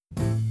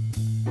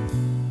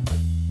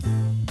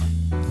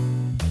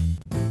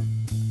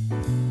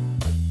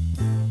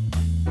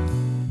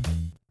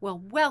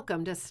Well,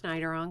 welcome to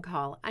Snyder On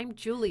Call. I'm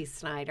Julie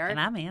Snyder. And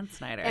I'm Ann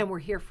Snyder. And we're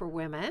here for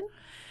women.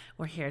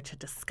 We're here to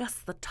discuss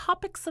the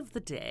topics of the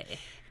day.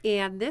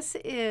 And this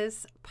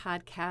is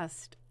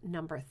podcast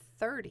number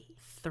 30.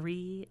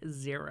 30.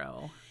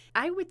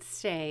 I would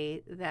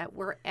say that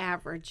we're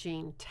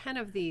averaging 10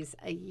 of these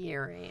a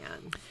year,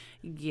 Ann.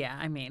 Yeah,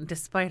 I mean,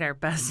 despite our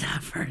best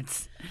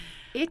efforts.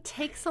 It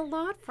takes a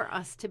lot for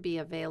us to be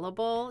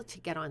available,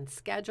 to get on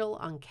schedule,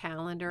 on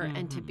calendar,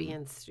 and to be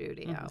in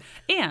studio.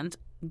 And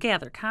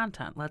gather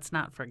content, let's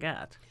not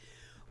forget.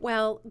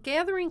 Well,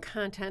 gathering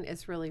content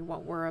is really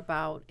what we're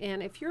about.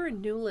 And if you're a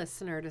new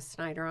listener to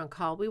Snyder On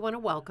Call, we want to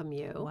welcome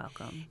you.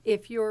 Welcome.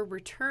 If you're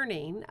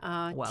returning,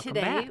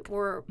 today back.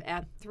 we're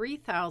at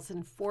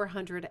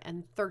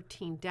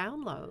 3,413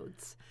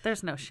 downloads.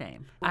 There's no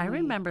shame. I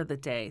remember the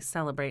day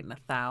celebrating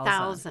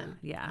 1,000.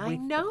 Yeah, I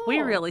know.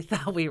 We really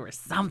thought we were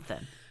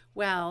something.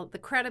 Well, the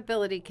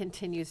credibility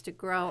continues to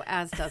grow,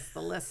 as does the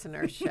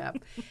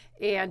listenership.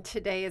 And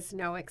today is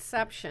no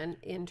exception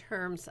in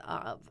terms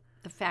of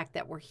the fact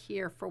that we're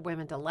here for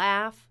women to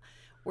laugh,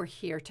 we're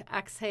here to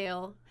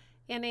exhale.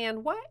 And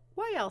Ann, why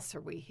else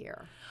are we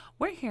here?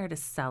 We're here to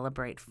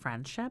celebrate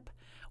friendship.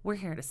 We're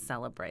here to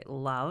celebrate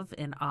love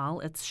in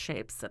all its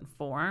shapes and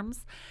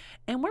forms.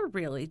 And we're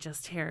really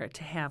just here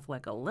to have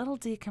like a little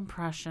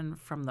decompression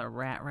from the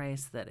rat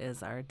race that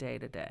is our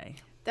day-to-day.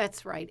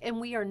 That's right. And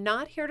we are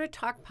not here to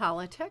talk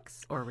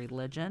politics. Or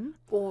religion.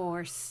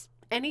 Or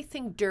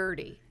anything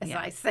dirty, as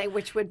I say,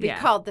 which would be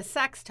called the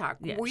sex talk.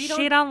 Yeah.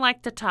 She don't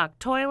like to talk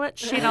toilet.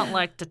 She don't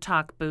like to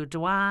talk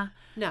boudoir.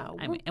 No.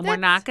 I mean, and we're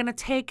not going to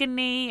take a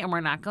knee, and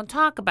we're not going to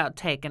talk about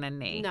taking a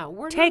knee. No,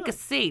 we're Take not. a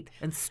seat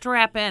and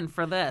strap in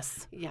for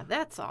this. Yeah,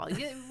 that's all.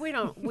 We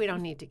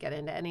don't need to get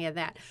into any of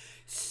that.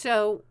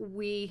 So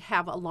we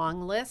have a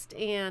long list,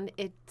 and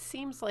it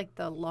seems like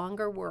the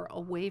longer we're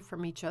away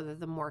from each other,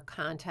 the more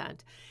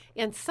content.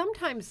 And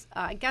sometimes,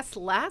 I guess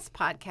last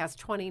podcast,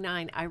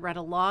 29, I read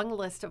a long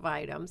list of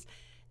items,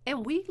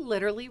 and we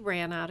literally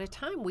ran out of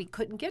time. We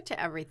couldn't get to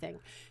everything.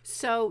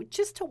 So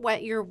just to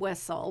wet your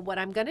whistle, what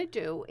I'm going to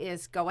do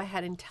is go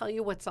ahead and tell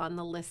you what's on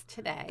the list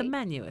today. The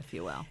menu, if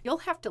you will. You'll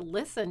have to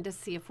listen to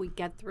see if we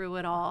get through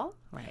it all.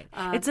 Right.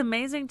 It's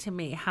amazing to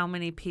me how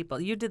many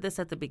people, you did this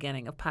at the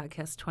beginning of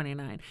podcast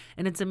 29,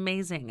 and it's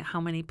amazing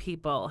how many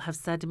people have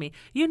said to me,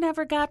 you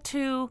never got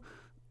to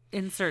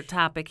insert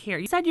topic here.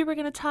 You said you were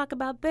going to talk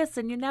about this,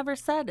 and you never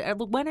said,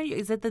 when are you,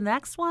 is it the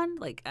next one?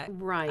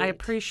 Right. I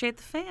appreciate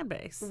the fan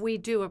base. We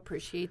do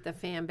appreciate the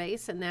fan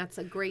base, and that's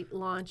a great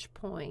launch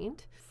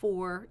point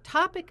for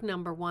topic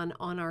number 1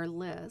 on our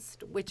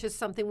list, which is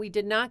something we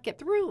did not get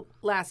through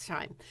last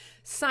time,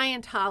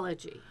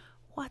 Scientology.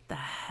 What the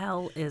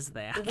hell is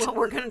that? Well,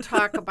 we're going to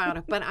talk about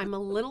it, but I'm a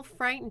little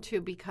frightened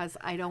too because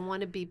I don't want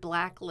to be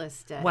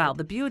blacklisted. Well,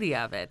 the beauty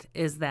of it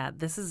is that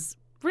this is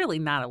really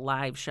not a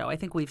live show. I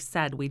think we've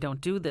said we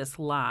don't do this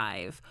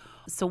live.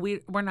 So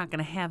we're not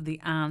going to have the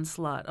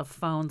onslaught of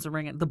phones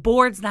ringing. The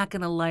board's not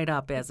going to light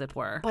up, as it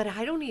were. But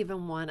I don't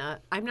even want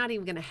to, I'm not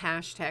even going to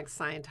hashtag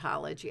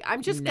Scientology.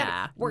 I'm just going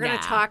to, we're going to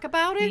nah. talk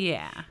about it.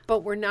 Yeah.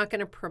 But we're not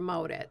going to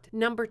promote it.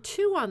 Number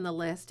 2 on the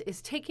list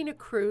is taking a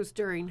cruise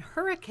during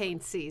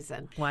hurricane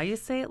season. Why you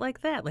say it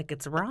like that? Like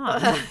it's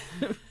wrong.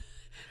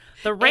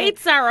 The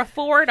rates are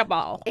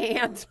affordable.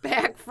 Anne's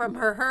back from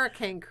her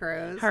hurricane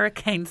cruise.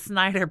 Hurricane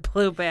Snyder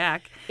blew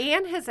back.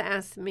 Anne has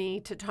asked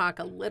me to talk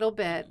a little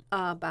bit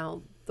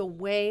about the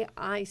way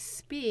I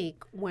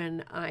speak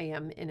when I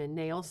am in a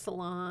nail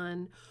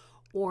salon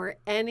or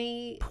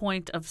any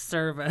point of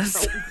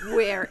service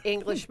where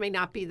English may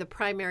not be the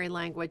primary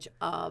language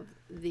of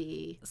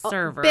the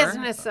server.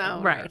 Business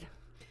owner. Right.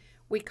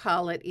 We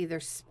call it either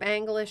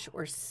Spanglish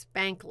or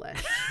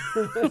Spanklish.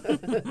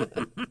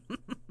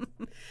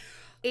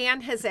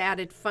 Anne has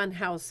added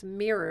funhouse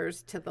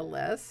mirrors to the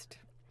list.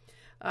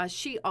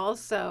 She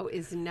also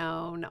is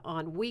known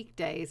on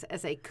weekdays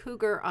as a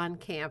cougar on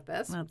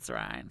campus. That's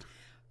right.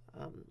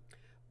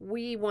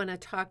 We want to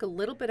talk a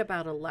little bit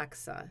about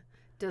Alexa.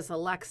 Does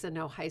Alexa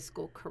know high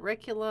school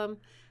curriculum?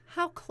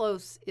 How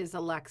close is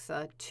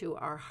Alexa to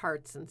our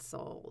hearts and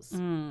souls?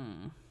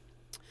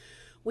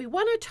 We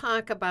want to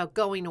talk about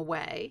going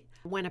away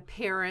when a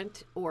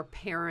parent or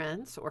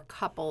parents or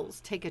couples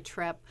take a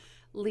trip,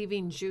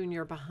 leaving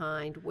Junior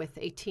behind with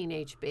a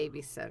teenage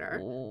babysitter.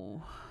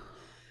 Oh.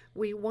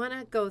 We want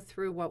to go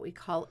through what we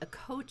call a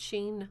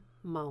coaching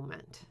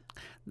moment.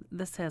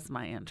 This has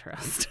my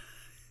interest.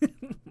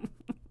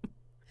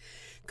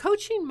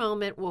 Coaching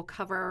moment will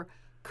cover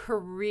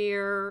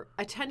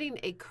attending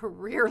a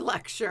career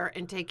lecture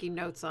and taking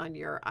notes on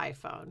your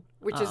iPhone,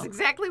 which is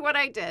exactly what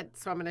I did.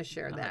 So I'm going to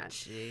share that.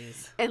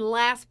 Jeez. And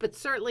last but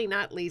certainly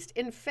not least,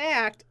 in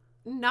fact,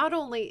 not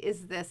only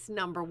is this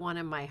number 1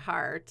 in my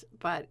heart,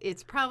 but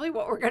it's probably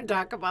what we're going to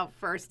talk about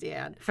first,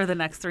 Ann. For the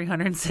next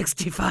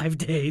 365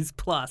 days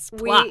plus.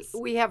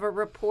 We have a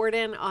report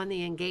in on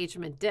the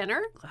engagement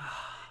dinner,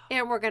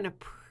 and we're going to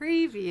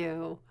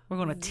preview We're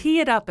going to tee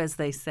it up, as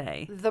they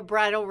say. The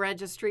Bridal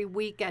Registry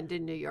weekend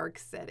in New York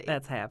City.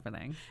 That's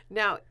happening.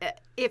 Now,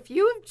 if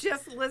you have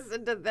just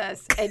listened to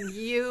this and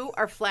you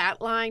are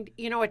flatlined,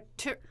 you know what?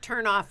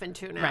 Turn off and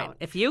tune Right. out.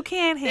 If you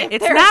can't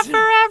it's not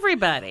for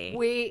everybody.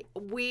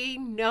 We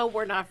know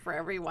we're not for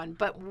everyone,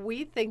 but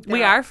we think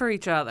we are for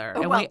each other,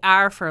 and we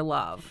are for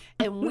love.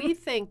 And we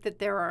think that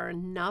there are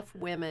enough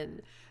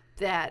women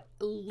that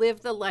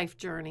live the life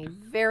journey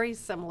very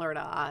similar to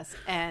us,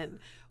 and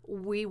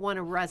we want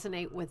to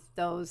resonate with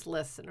those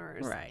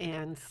listeners. Right.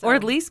 And so, or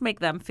at least make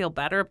them feel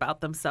better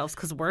about themselves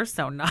because we're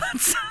so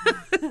nuts.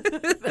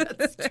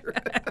 That's true.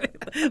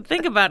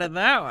 Think about it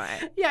that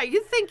way. Yeah,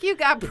 you think you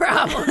got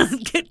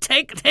problems.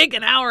 Take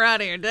an hour out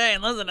of your day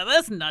and listen to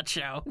this nut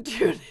show.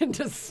 Tune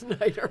into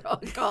Snyder On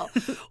Call.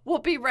 We'll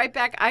be right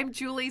back. I'm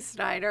Julie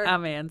Snyder.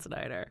 I'm Ann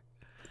Snyder.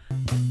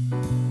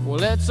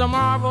 Well, it's a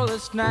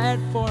marvelous night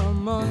for a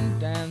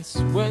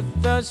moondance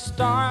with the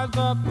stars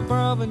up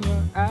above in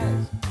your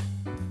eyes.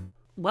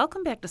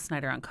 Welcome back to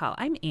Snyder On Call.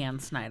 I'm Ann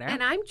Snyder.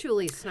 And I'm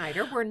Julie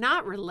Snyder. We're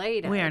not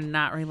related. We are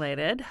not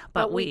related,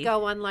 but we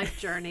go on life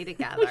journey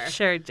together.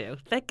 Sure do,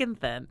 thick and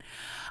thin.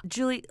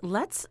 Julie,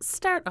 let's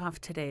start off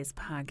today's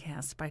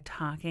podcast by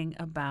talking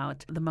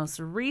about the most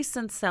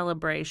recent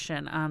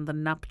celebration on the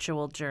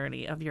nuptial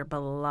journey of your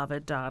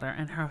beloved daughter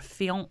and her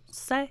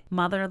fiancé,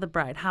 mother of the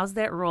bride. How's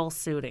that role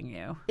suiting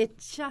you?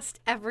 It's just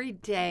every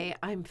day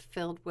I'm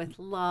filled with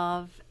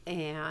love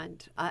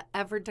and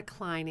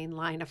ever-declining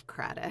line of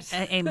credit.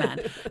 Amen.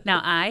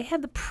 Now, I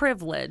had the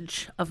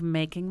privilege of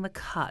making the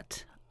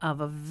cut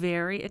of a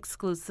very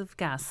exclusive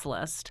guest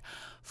list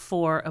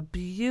for a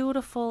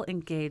beautiful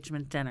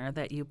engagement dinner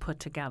that you put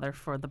together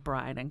for the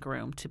bride and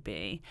groom to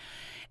be.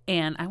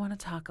 And I want to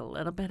talk a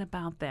little bit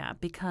about that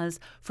because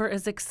for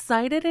as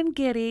excited and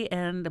giddy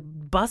and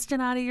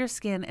busting out of your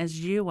skin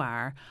as you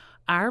are,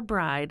 our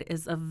bride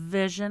is a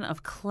vision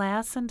of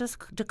class and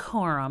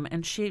decorum,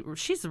 and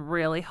she's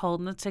really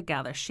holding it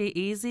together. She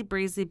easy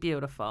breezy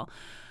beautiful.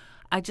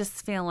 I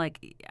just feel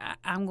like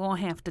I'm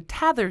going to have to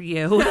tether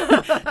you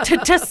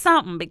to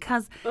something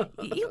because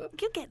you're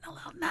getting a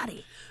little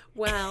nutty.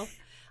 Well,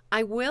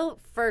 I will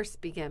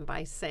first begin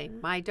by saying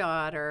my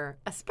daughter,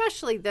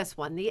 especially this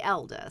one, the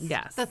eldest,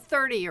 yes, the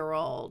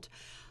 30-year-old,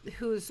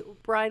 whose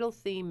bridal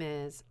theme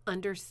is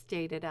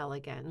understated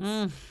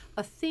elegance,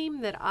 a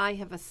theme that I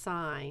have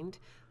assigned.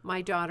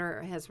 My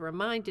daughter has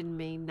reminded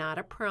me, not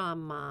a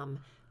prom, Mom.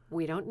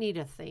 We don't need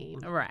a theme.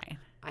 Right.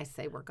 I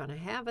say we're going to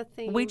have a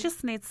theme. We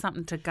just need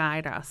something to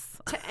guide us.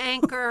 To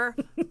anchor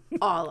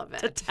all of it.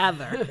 To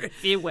tether,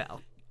 if you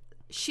will.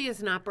 She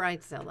is not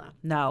Bridezilla.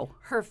 No.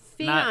 Her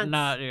fiance.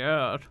 Not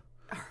yet.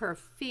 Her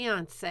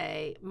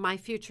fiance, my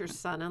future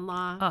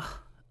son-in-law. Ugh,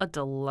 a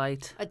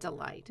delight. A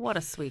delight. What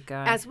a sweet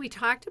guy. As we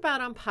talked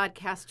about on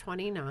podcast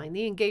 29,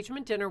 the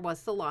engagement dinner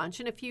was the launch.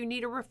 And if you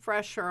need a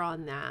refresher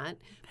on that,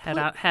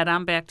 head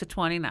on back to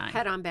 29.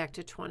 Head on back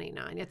to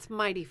 29. It's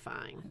mighty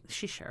fine.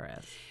 She sure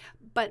is.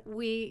 But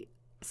we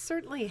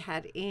certainly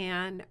had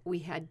Anne. We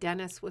had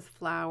Dennis with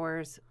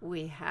flowers.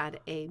 We had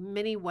a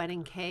mini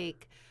wedding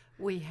cake.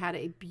 We had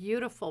a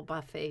beautiful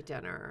buffet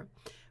dinner.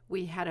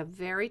 We had a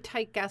very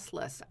tight guest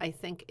list. I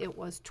think it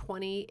was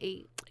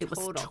 28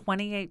 total. It was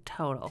 28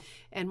 total.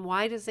 And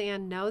why does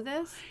Anne know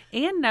this?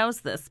 Anne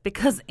knows this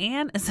because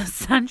Anne is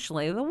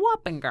essentially the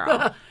whooping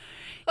girl.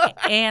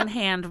 Anne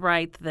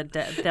handwrite the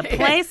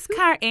place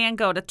card. Anne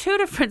go to 2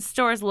 different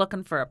stores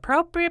looking for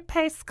appropriate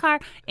place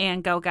card.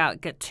 Anne go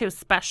out get 2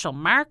 special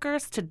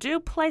markers to do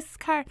place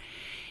card.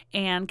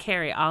 Anne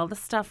carry all the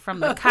stuff from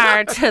the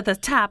card to the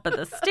top of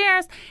the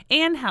stairs.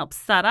 Anne help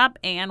set up.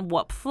 Anne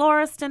whoop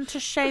florist into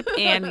shape.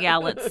 Anne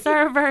yell at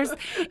servers.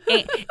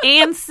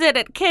 Anne sit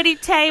at kitty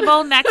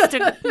table next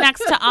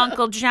to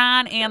Uncle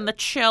John and the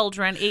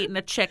children eating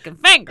a chicken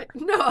finger.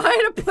 No, I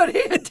had to put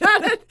Anne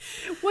down it.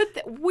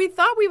 We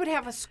thought we would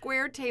have a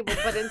square table,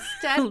 but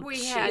instead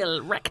we had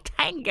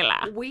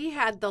rectangular. We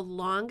had the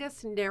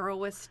longest,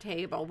 narrowest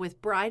table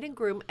with bride and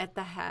groom at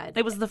the head.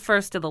 It was the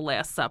first of the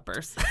Last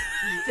Suppers.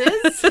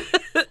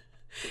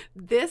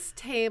 This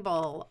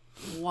table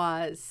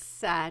was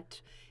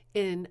set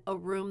in a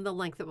room the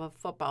length of a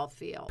football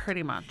field.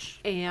 Pretty much.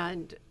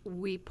 And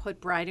we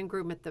put bride and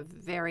groom at the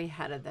very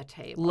head of the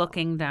table.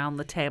 Looking down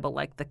the table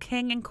like the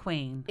king and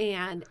queen.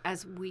 And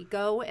as we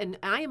go, and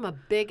I am a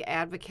big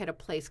advocate of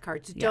place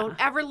cards. Yeah. Don't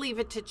ever leave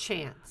it to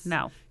chance.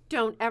 No.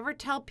 Don't ever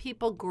tell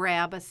people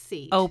grab a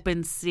seat.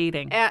 Open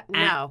seating.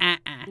 No.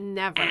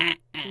 Never.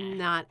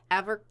 Not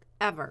ever,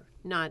 ever.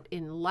 Not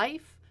in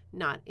life.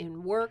 Not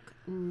in work,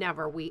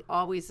 never. We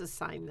always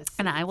assign this.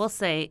 And I will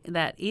say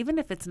that even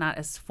if it's not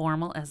as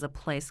formal as a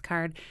place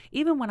card,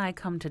 even when I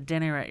come to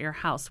dinner at your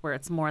house where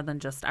it's more than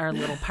just our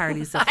little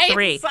parties of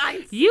 3,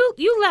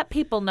 you let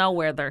people know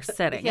where they're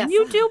sitting. Yes. And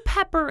you do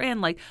pepper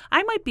in. Like,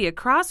 I might be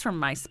across from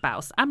my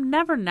spouse. I'm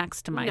never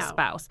next to my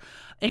spouse.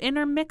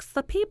 Intermix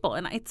the people.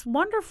 And it's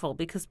wonderful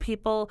because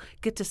people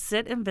get to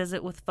sit and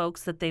visit with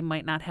folks that they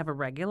might not have a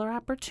regular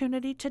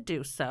opportunity to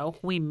do so.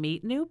 We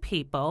meet new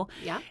people.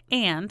 Yeah.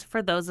 And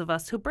for those of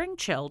us who bring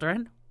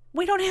children,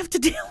 we don't have to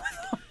deal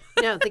with them.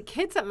 No, the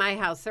kids at my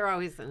house, they're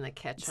always in the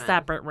kitchen.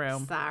 Separate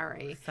room.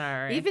 Sorry.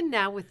 Sorry. Even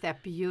now with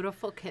that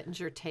beautiful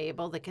Kittinger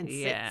table that can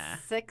sit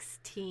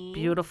 16.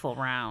 Beautiful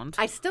round.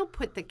 I still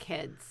put the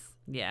kids.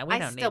 Yeah, we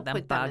don't need them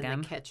put them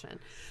in the kitchen.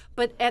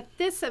 But at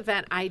this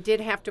event, I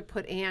did have to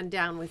put Ann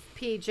down with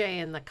PJ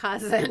and the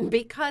cousin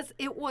because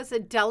it was a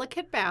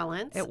delicate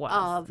balance. It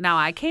was. Now,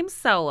 I came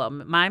solo.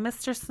 My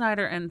Mr.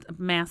 Snyder and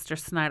Master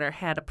Snyder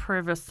had a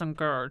previous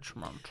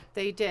engagement.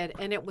 They did,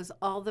 and it was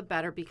all the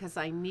better because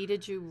I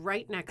needed you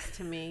right next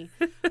to me.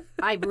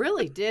 I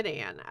really did,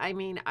 Ann. I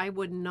mean, I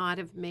would not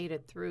have made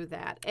it through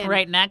that. And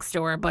right next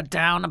to her, but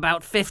down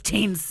about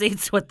 15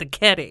 seats with the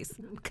kiddies.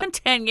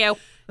 Continue.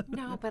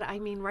 No, but I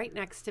mean right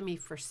next to me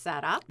for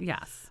setup.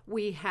 Yes.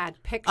 We had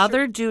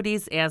other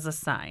duties as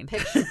assigned.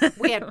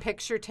 We had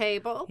picture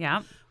table.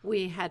 Yeah.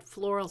 We had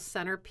floral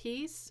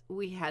centerpiece.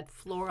 We had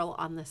floral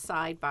on the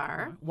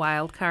sidebar.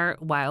 Wild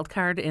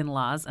card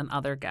in-laws and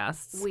other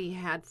guests. We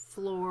had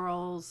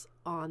florals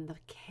on the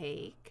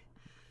cake.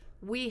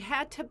 We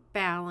had to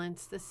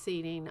balance the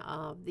seating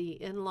of the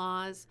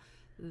in-laws,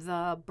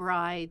 the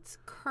bride's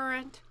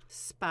current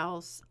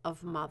spouse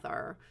of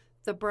mother,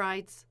 the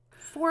bride's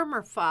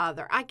former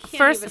father. I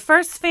can't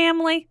First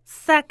family,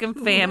 second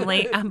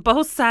family on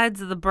both sides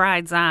of the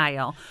bride's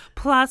aisle,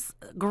 plus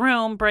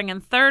groom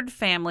bringing third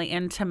family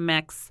into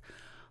mix,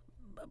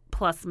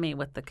 plus me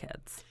with the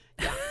kids.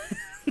 Yeah.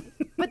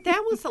 But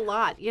that was a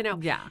lot,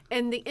 Yeah.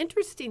 And the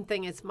interesting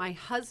thing is my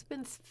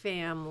husband's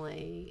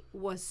family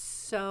was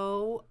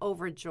so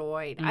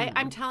overjoyed.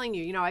 I'm telling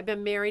you, I've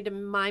been married to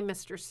my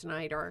Mr.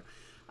 Snyder.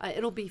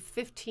 It'll be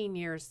 15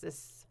 years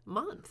this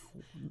month.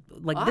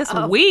 Like this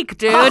week,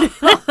 dude.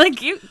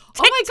 Like you. Oh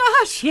my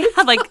gosh. Yeah,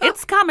 like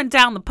it's coming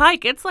down the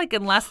pike. It's like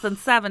in less than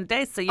 7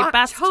 days. So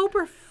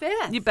October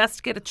 5th. You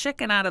best get a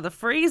chicken out of the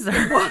freezer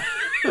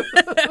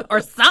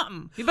or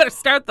something. You better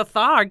start the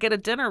thaw or get a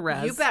dinner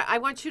res. You bet. I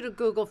want you to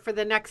Google for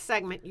the next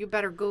segment. You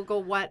better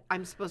Google what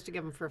I'm supposed to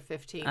give them for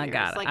 15 years. I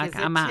got it. Like, is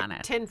I'm it on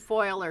it. Tin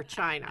foil or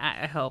China?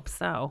 I hope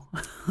so.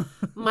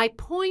 My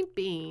point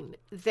being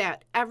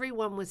that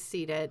everyone was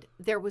seated.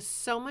 There was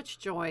so much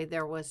joy.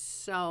 There was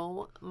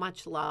so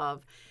much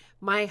love.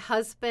 My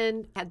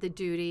husband had the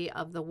duty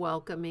of the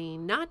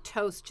welcoming, not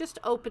toast, just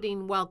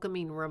opening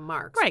welcoming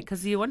remarks. Right,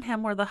 because you and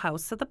him were the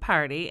hosts of the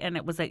party, and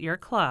it was at your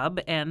club,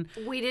 and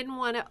we didn't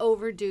want to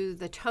overdo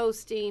the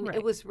toasting. Right.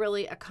 It was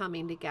really a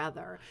coming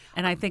together.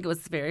 And I think it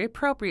was very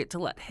appropriate to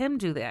let him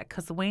do that,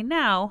 because we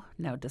know,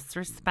 no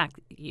disrespect,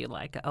 you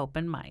like an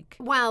open mic.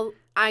 Well,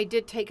 I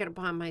did take it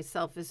upon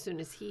myself as soon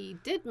as he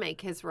did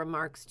make his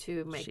remarks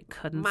to make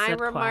my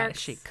remarks.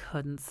 She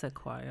couldn't sit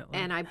quietly.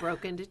 And I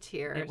broke into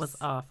tears. It was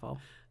awful.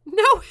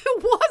 No,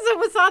 it was. It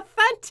was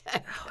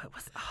authentic. Oh, it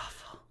was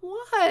awful.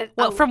 What?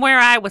 Well, from where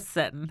I was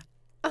sitting.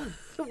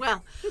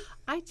 Well,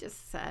 I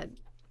just said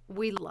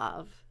we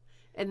love,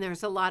 and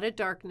there's a lot of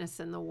darkness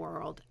in the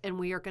world, and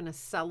we are going to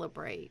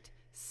celebrate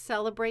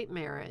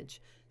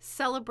marriage,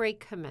 celebrate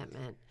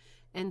commitment,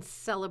 and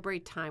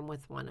celebrate time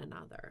with one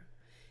another.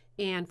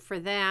 And for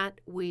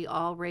that, we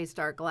all raised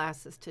our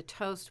glasses to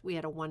toast. We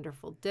had a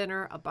wonderful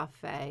dinner, a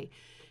buffet.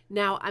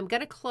 Now, I'm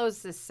going to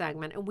close this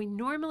segment, and we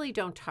normally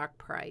don't talk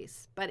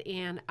price, but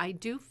Ann, I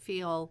do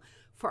feel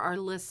for our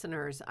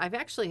listeners, I've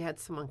actually had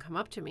someone come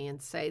up to me and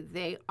say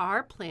they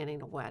are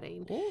planning a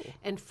wedding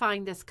and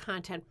find this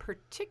content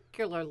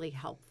particularly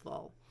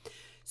helpful.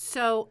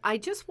 So I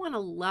just want to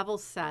level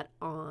set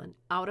on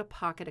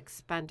out-of-pocket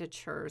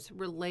expenditures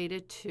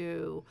related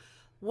to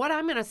what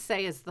I'm going to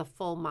say is the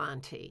full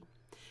Monty.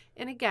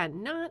 And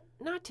again,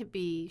 not to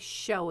be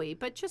showy,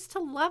 but just to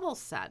level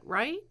set,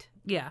 right?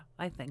 Yeah,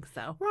 I think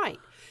so. Right.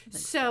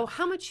 So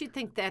how much you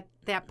think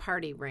that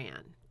party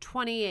ran?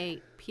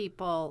 28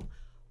 people,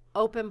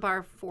 open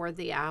bar for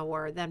the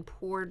hour, then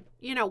poured,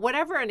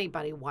 whatever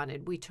anybody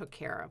wanted, we took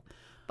care of.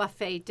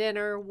 Buffet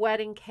dinner,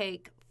 wedding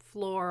cake,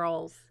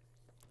 florals,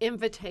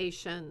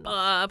 invitations.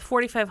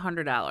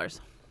 $4,500.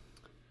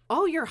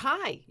 Oh, you're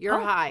high.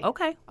 You're high.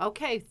 Okay.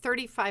 Okay,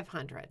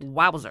 $3,500.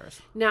 Wowzers.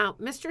 Now,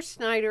 Mr.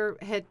 Snyder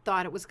had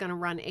thought it was going to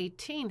run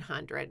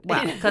 $1,800.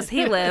 Well, because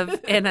he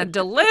lived in a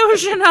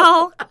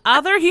delusional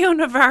other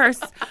universe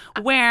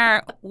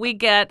where we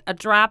get a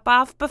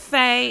drop-off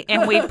buffet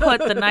and we put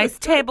the nice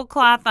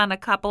tablecloth on a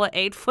couple of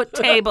 8-foot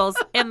tables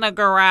in the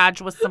garage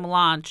with some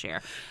lawn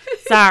chair.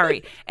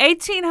 Sorry.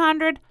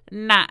 $1,800?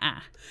 Nuh-uh.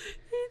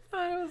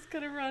 I was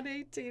going to run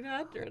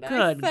 $1,800.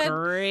 Good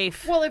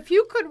grief. Well, if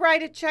you could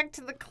write a check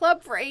to the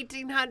club for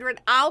 $1,800,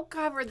 I'll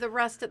cover the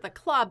rest of the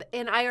club.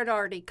 And I had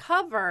already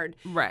covered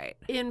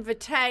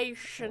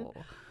invitation,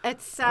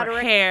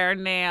 etc. Hair,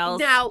 nails,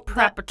 now,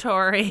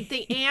 preparatory.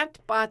 The aunt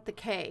bought the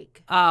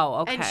cake.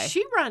 Oh, okay. And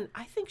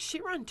I think she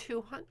run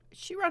 200.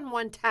 She run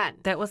 110.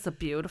 That was a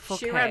beautiful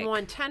cake. She run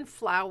 110.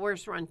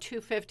 Flowers run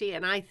 $250,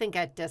 and I think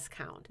at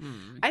discount.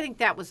 I think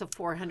that was a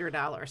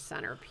 $400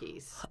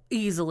 centerpiece.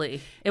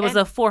 Easily. It was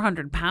a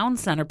 400-pound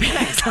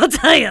centerpiece, I'll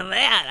tell you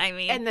that. I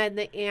mean. And then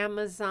the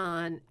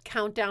Amazon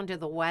countdown to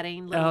the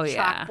wedding little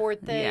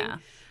chalkboard thing. Yeah.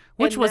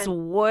 Which And was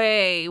then-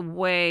 way,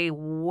 way,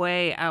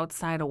 way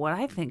outside of what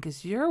I think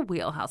is your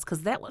wheelhouse,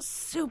 because that was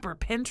super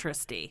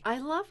Pinteresty. I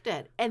loved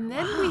it. And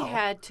then we Wow.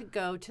 had to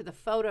go to the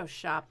photo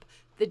shop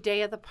the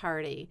day of the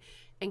party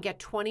and get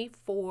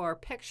 24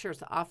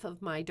 pictures off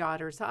of my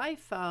daughter's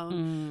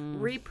iPhone,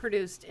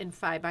 reproduced in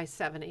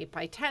 5x7,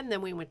 8x10.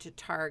 Then we went to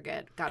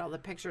Target, got all the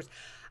pictures.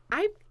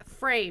 I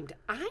framed.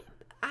 I'm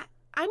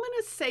going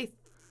to say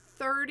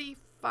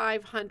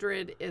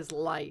 3,500 is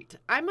light.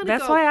 I'm going to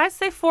That's go. why I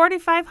say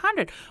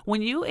 4,500.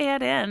 When you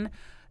add in,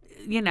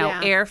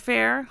 Yeah.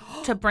 airfare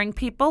to bring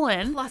people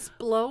in, Plus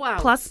blowouts.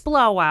 plus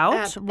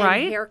blowout, and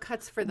right?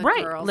 haircuts for the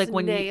Right, girls. like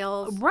when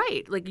nails.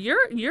 like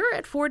you're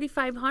at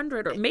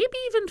 4,500 or maybe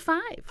even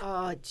 5.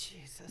 Oh,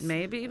 Jesus.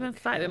 Maybe even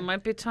 5. It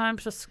might be time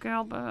to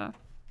scale back.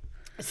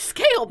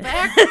 Scale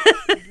back.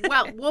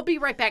 Well, we'll be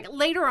right back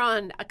later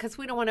on because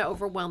we don't want to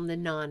overwhelm the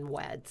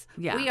non-weds.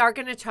 Yeah. We are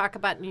going to talk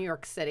about New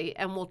York City,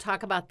 and we'll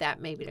talk about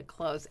that maybe to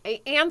close.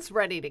 Anne's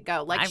ready to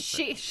go. Like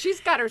she's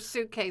got her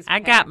suitcase. I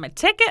packed. got my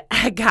ticket.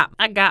 I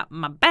got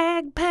my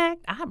bag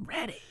packed. I'm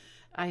ready.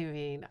 I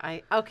mean,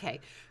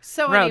 okay.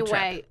 So Road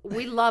anyway,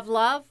 we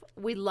love.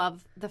 We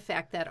love the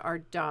fact that our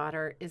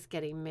daughter is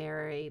getting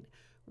married.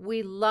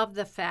 We love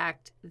the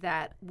fact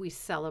that we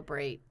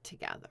celebrate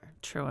together.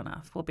 True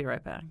enough. We'll be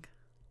right back.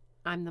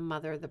 I'm the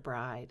mother of the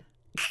bride.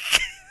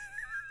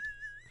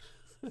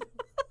 Why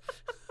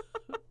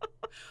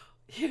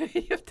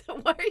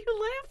are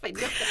you laughing?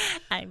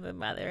 I'm the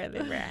mother of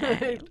the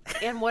bride.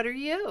 And what are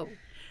you?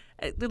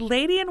 The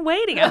lady in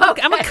waiting.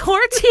 I'm a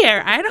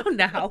courtier. I don't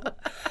know.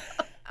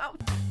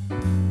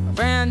 A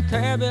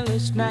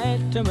fantabulous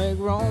night to make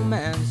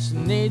romance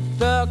 'neath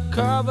the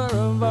cover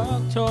of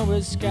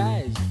October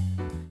skies.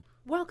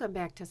 Welcome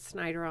back to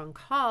Snyder On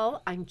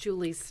Call. I'm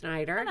Julie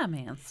Snyder. And I'm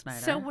Ann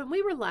Snyder. So when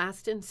we were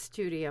last in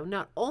studio,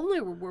 not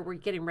only were we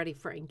getting ready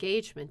for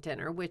engagement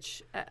dinner,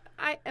 which,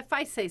 if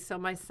I say so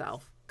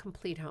myself,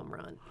 complete home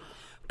run,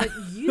 but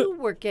you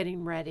were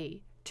getting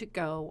ready to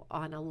go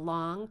on a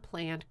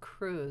long-planned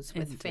cruise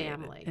with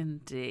family.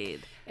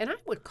 Indeed. And I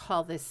would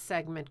call this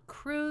segment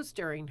Cruise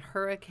During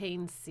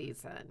Hurricane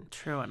Season.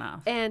 True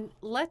enough. And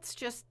let's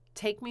just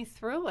take me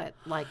through it.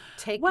 Like,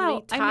 take Well,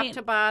 me I top mean,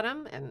 to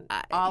bottom and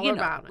all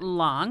about it.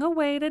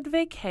 Long-awaited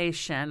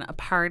vacation, a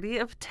party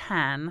of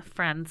 10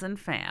 friends and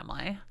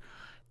family.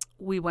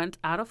 We went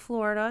out of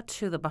Florida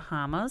to the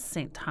Bahamas,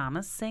 St.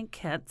 Thomas, St.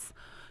 Kitts,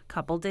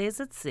 couple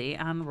days at sea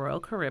on Royal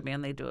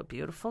Caribbean. They do a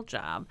beautiful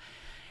job.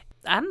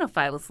 I don't know if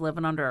I was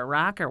living under a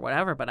rock or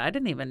whatever, but I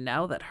didn't even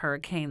know that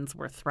hurricanes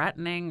were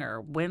threatening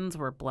or winds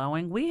were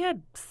blowing. We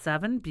had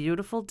 7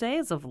 beautiful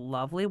days of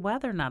lovely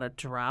weather, not a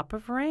drop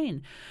of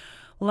rain.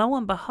 Lo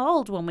and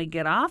behold, when we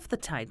get off the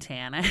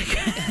Titanic,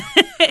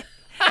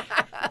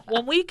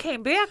 when we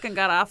came back and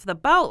got off the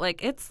boat,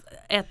 like it's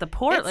at the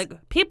port,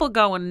 like people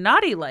going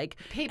nutty, like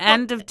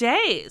end of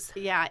days.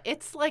 Yeah,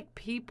 it's like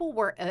people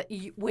were,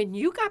 when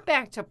you got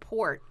back to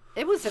port,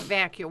 it was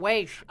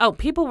evacuation. Oh,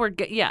 people were,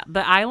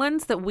 the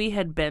islands that we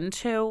had been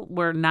to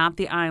were not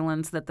the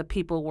islands that the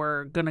people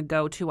were going to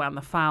go to on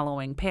the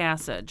following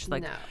passage.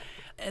 Like, No.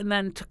 And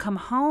then to come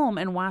home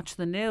and watch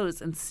the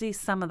news and see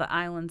some of the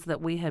islands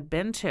that we had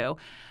been to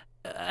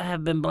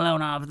have been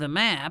blown off the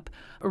map,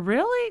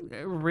 really,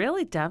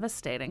 really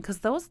devastating because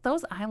those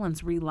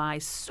islands rely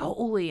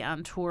solely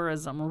on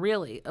tourism,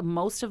 really.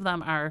 Most of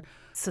them are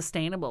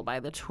sustainable by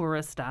the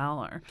tourist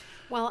dollar.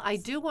 Well, I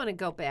do want to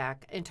go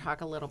back and talk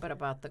a little bit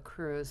about the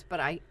cruise, but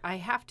I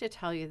have to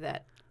tell you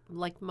that,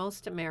 like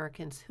most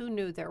Americans, who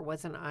knew there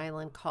was an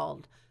island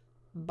called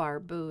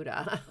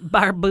Barbuda?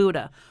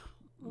 Barbuda.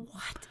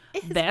 What?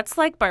 That's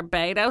like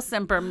Barbados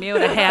and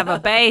Bermuda have a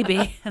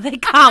baby. They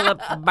call it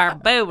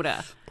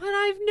Barbuda. But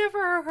I've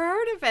never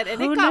heard of it. And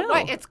Who it got knew?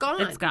 white. It's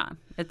gone. It's gone.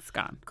 It's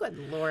gone. Good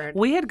Lord.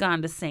 We had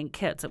gone to St.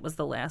 Kitts. It was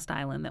the last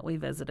island that we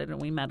visited, and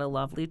we met a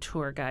lovely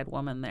tour guide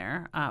woman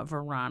there,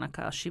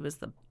 Veronica. She was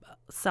the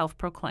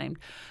self-proclaimed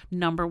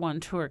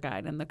 #1 tour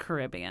guide in the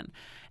Caribbean.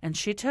 And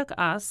she took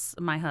us,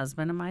 my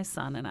husband and my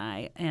son and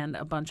I, and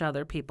a bunch of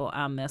other people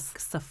on this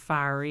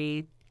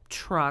safari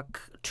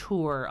truck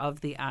tour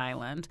of the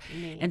island.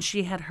 And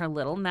she had her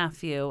little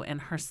nephew and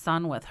her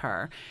son with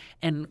her,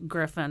 and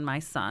Griffin, my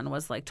son,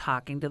 was like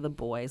talking to the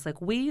boys.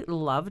 Like, we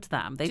loved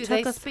them. Do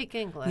they speak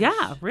English?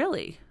 Yeah,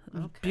 really.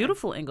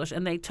 Beautiful English.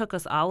 And they took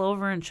us all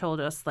over and showed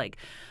us like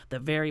the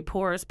very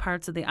poorest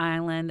parts of the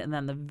island and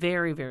then the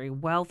very, very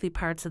wealthy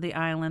parts of the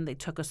island. They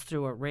took us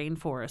through a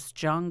rainforest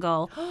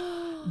jungle.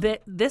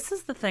 This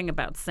is the thing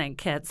about St.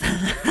 Kitts.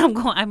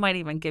 I might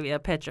even give you a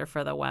picture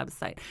for the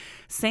website.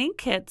 St.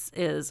 Kitts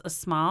is a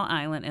small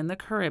island in the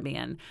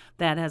Caribbean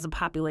that has a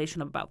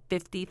population of about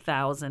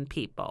 50,000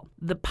 people.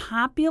 The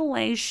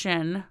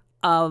population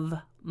of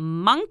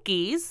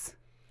monkeys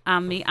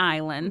on the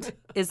island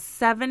is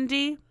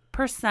 70%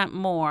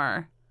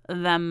 more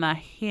than the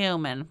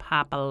human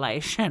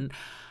population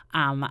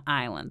on the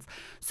islands.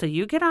 So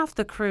you get off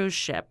the cruise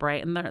ship,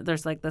 right? And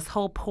there's like this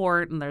whole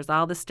port and there's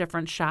all this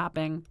different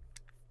shopping,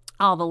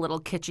 all the little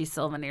kitschy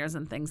souvenirs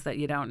and things that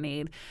you don't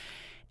need.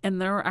 And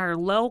there are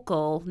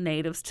local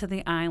natives to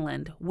the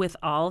island with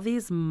all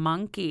these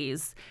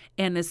monkeys.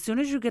 And as soon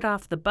as you get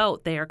off the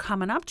boat, they are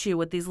coming up to you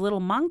with these little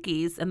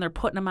monkeys, and they're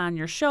putting them on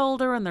your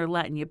shoulder, and they're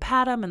letting you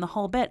pet them and the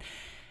whole bit.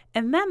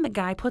 And then the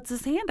guy puts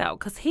his hand out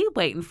because he's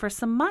waiting for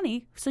some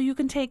money so you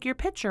can take your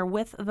picture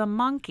with the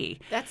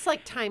monkey. That's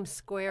like Times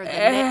Square,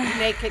 the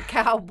naked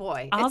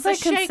cowboy. All I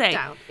can say,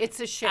 it's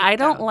a shakedown. I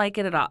don't like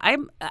it at all.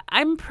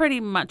 I'm pretty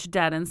much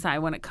dead inside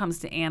when it comes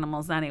to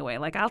animals anyway.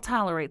 Like, I'll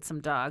tolerate some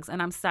dogs,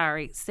 and I'm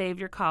sorry, save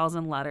your calls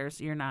and letters.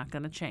 You're not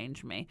going to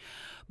change me.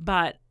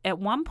 But at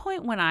one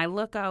point when I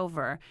look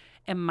over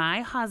and my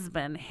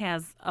husband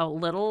has a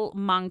little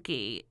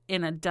monkey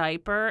in a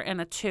diaper and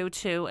a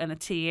tutu and a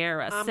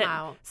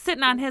tiara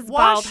sitting on his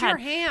bald head. Wash your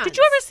hands. Did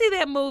you ever see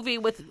that movie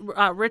with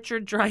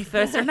Richard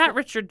Dreyfuss? Or not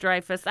Richard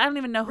Dreyfuss. I don't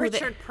even know who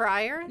Richard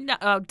Pryor?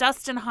 No,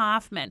 Dustin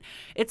Hoffman.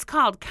 It's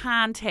called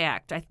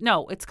Contact.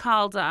 It's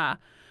called...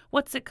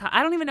 what's it called?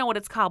 I don't even know what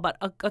it's called, but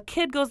a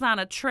kid goes on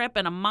a trip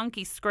and a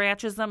monkey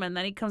scratches him, and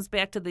then he comes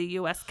back to the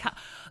U.S.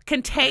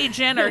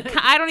 Contagion, or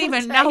I don't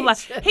even know.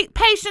 Like,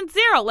 patient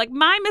zero. Like,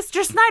 my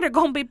Mr. Snyder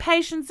going to be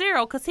patient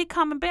zero because he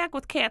coming back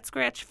with cat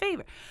scratch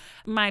fever.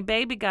 My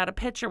baby got a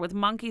picture with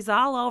monkeys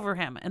all over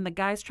him, and the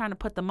guy's trying to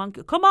put the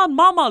monkey, come on,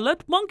 mama,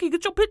 let monkey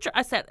get your picture.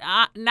 I said,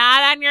 not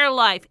on your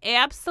life.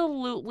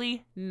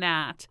 Absolutely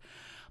not.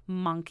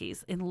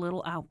 Monkeys in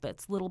little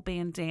outfits, little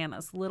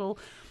bandanas, little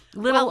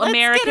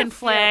American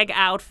flag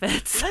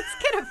outfits. Let's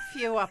get a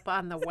few up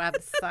on the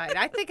website.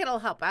 I think it'll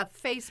help. A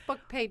Facebook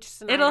page.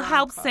 Snyder It'll On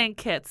help Call. St.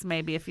 Kitts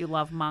maybe if you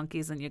love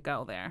monkeys and you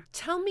go there.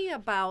 Tell me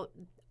about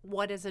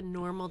what is a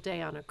normal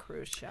day on a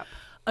cruise ship.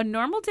 A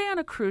normal day on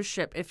a cruise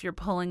ship, if you're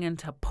pulling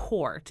into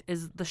port,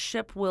 is the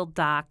ship will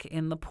dock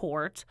in the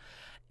port.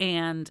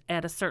 And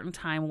at a certain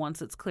time,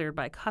 once it's cleared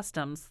by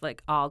customs,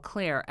 like all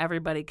clear,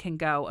 everybody can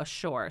go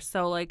ashore.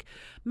 So like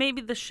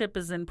maybe the ship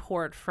is in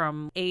port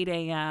from 8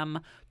 a.m.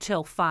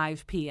 till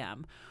 5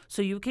 p.m.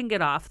 So you can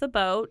get off the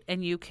boat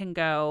and you can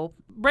go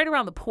right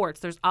around the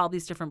ports. There's all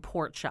these different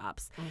port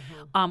shops.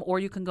 Mm-hmm. Or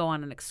you can go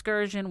on an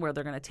excursion where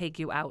they're going to take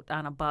you out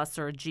on a bus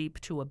or a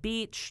Jeep to a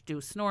beach, do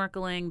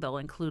snorkeling. They'll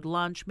include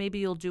lunch. Maybe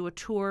you'll do a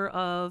tour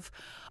of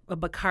the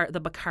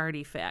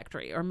Bacardi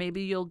factory. Or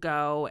maybe you'll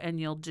go and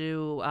you'll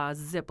do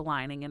zip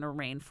lining in a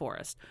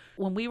rainforest.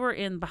 When we were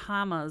in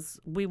Bahamas,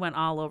 we went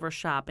all over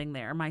shopping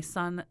there. My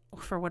son,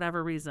 for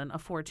whatever reason, a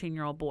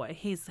 14-year-old boy,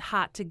 he's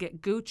hot to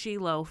get Gucci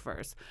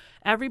loafers.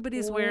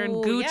 Everybody's wearing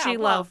Gucci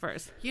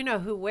loafers. You know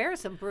who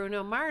wears them?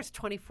 Bruno Mars,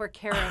 24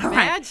 Karat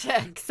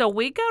Magic. So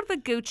we go to the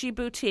Gucci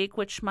boutique,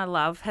 which my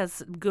love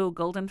has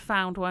Googled and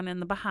found one in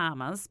the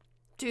Bahamas.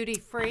 Duty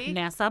free?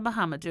 Nassau,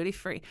 Bahama, duty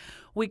free.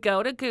 We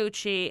go to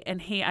Gucci, and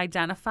he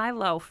identify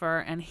loafer,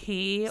 and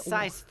he...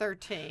 Size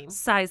 13.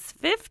 Size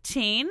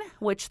 15,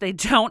 which they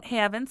don't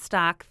have in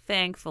stock,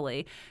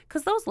 thankfully,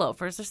 because those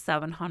loafers are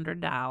 $700.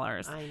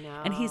 I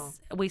know.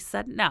 And we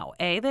said, no,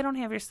 A, they don't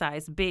have your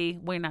size. B,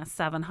 we're not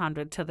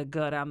 $700 to the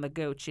good on the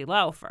Gucci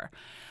loafer.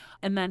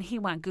 And then he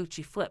went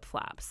Gucci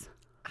flip-flops.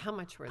 How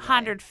much were they?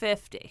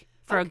 $150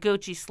 for a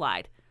Gucci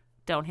slide.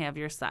 Don't have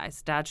your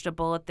size. Dodged a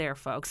bullet there,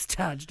 folks.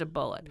 Dodged a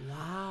bullet.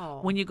 Wow.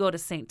 When you go to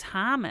St.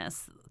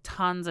 Thomas,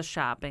 tons of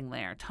shopping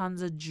there.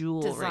 Tons of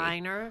jewelry.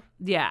 Designer?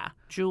 Yeah.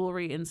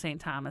 Jewelry in St.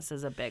 Thomas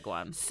is a big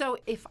one. So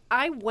if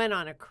I went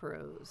on a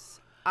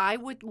cruise, I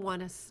would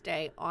want to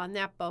stay on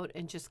that boat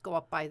and just go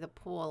up by the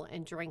pool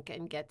and drink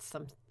and get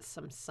some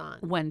sun.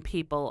 When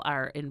people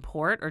are in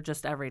port or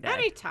just every day?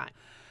 Anytime.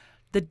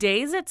 The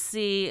days at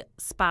sea,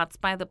 spots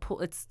by the pool,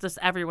 it's just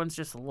everyone's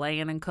just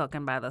laying and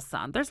cooking by the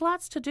sun. There's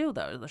lots to do,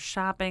 though. There's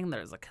shopping,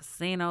 there's a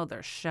casino,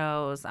 there's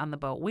shows on the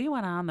boat. We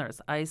went on,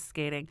 there's ice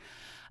skating.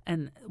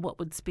 And what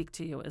would speak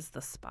to you is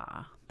the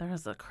spa.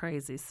 There's a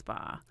crazy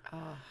spa.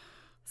 Oh.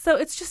 So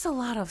it's just a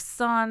lot of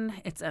sun.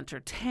 It's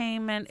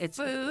entertainment. It's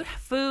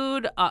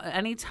food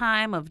any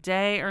time of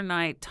day or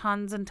night.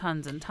 Tons and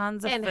tons and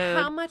tons of food. And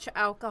how much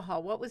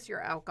alcohol? What was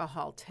your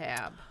alcohol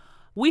tab?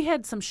 We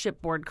had some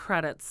shipboard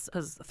credits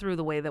through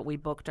the way that we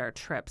booked our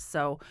trips.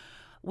 So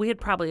we had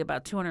probably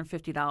about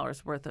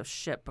 $250 worth of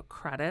ship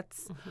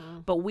credits. Mm-hmm.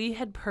 But we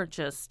had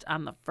purchased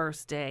on the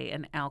first day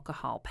an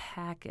alcohol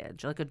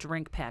package, like a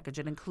drink package.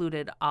 It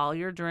included all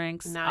your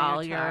drinks. Now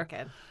you're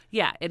talking.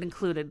 Yeah, it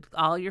included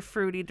all your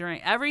fruity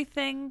drink,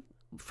 everything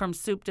from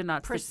soup to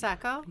nuts.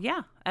 Prosecco?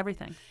 Yeah,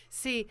 everything.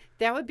 See,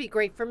 that would be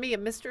great for me.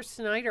 And Mr.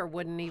 Snyder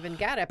wouldn't even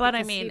get it. But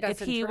I mean, if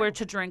he were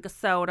to drink a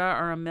soda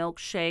or a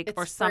milkshake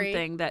or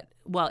something that,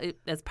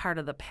 as part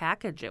of the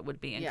package, it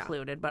would be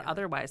included. But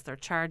otherwise, they're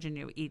charging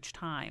you each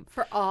time.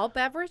 For all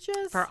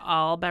beverages? For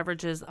all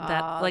beverages.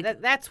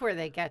 That's where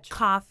they get you.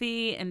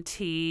 Coffee and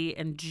tea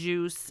and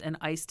juice and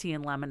iced tea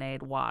and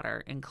lemonade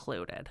water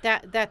included.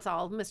 That's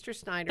all Mr.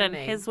 Snyder Then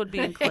named. His would be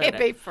included. It'd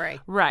be free.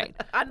 Right.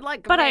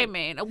 Unlike But me. I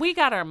mean, we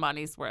got our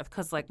money's worth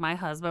because, like, my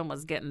husband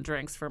was getting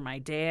drinks drinks for my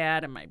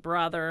dad and my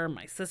brother,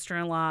 my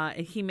sister-in-law.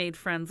 He made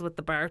friends with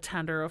the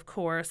bartender, of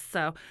course.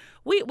 So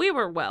we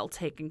were well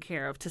taken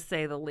care of, to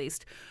say the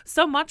least.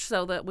 So much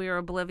so that we were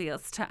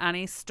oblivious to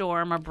any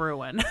storm a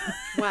brewing.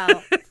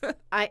 Well,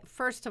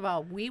 first of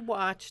all, we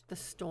watched the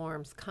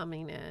storms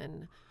coming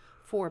in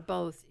for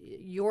both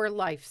your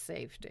life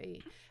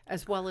safety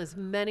as well as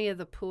many of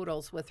the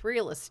poodles with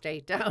real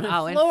estate down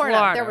in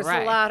Florida. There was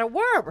a lot of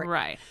worry.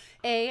 Right.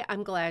 A,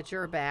 I'm glad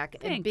you're back.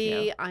 And Thank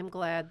B, you. I'm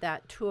glad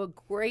that to a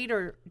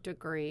greater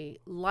degree,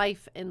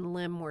 life and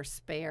limb were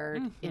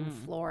spared in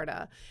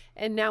Florida.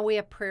 And now we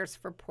have prayers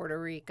for Puerto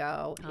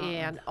Rico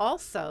and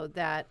also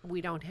that we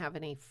don't have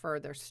any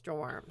further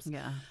storms.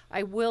 Yeah.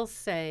 I will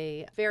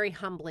say, very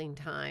humbling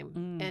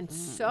time. And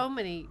so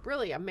many,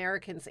 really,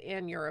 Americans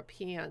and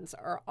Europeans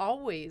are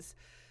always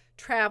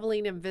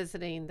traveling and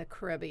visiting the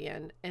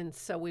Caribbean. And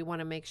so we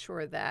want to make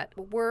sure that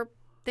we're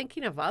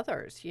thinking of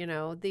others. You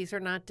know, these are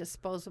not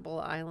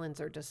disposable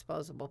islands or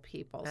disposable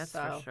people. That's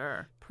so for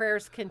sure.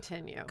 Prayers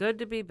continue. Good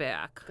to be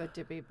back. Good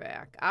to be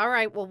back. All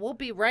right. Well, we'll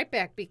be right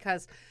back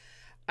because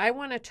I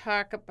want to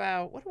talk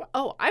about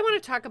I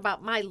want to talk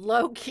about my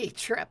low-key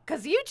trip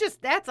because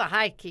that's a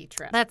high-key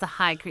trip. That's a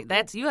high key.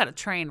 You got to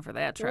train for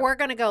that trip. We're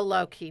going to go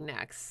low-key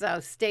next.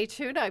 So stay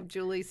tuned. I'm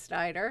Julie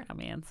Snyder.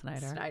 I'm Ann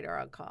Snyder. Snyder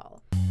on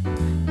Call.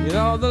 Yet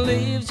all the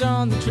leaves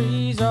on the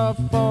trees are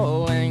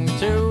falling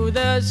to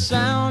the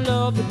sound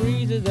of the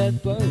breezes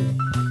that blow.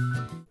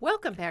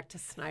 Welcome back to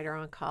Snyder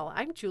on Call.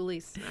 I'm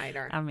Julie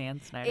Snyder. I'm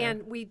Ann Snyder.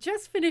 And we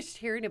just finished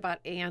hearing about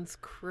Ann's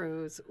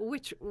cruise,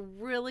 which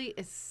really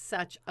is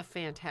such a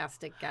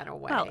fantastic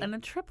getaway. Well, and a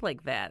trip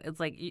like that, it's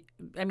like,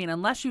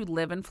 unless you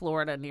live in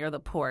Florida near the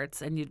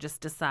ports and you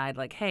just decide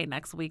like, hey,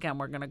 next weekend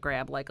we're going to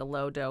grab like a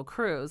low-dough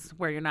cruise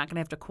where you're not going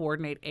to have to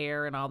coordinate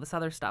air and all this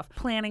other stuff.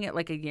 Planning it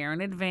like a year in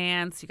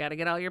advance, you got to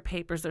get all your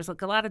papers. There's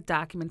like a lot of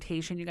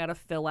documentation you got to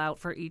fill out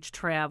for each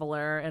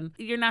traveler, and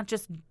you're not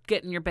just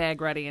getting your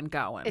bag ready and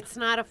going. It's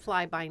not a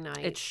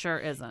fly-by-night. It sure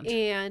isn't.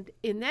 And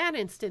in that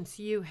instance,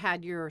 you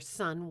had your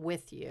son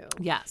with you.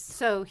 Yes.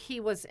 So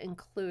he was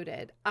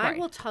included. Right. I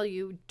will tell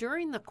you,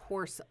 during the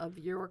course of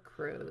your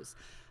cruise,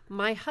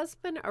 my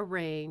husband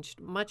arranged,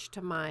 much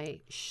to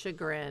my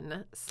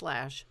chagrin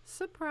 /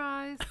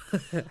 surprise,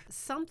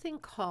 something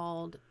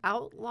called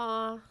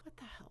Outlaw. What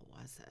the hell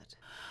was it?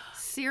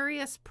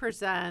 Sirius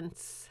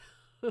Presents.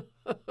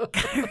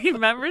 I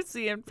remember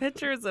seeing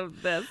pictures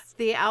of this.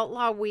 The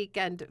Outlaw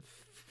Weekend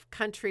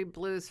Country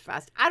Blues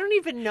Fest. I don't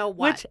even know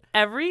what. Which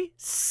every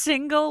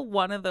single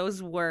one of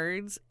those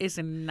words is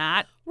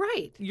not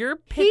right. Your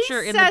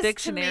picture he in says the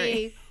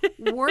dictionary. To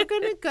me, we're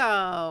going to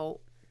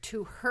go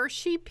to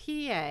Hershey,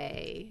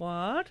 PA.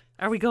 What?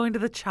 Are we going to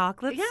the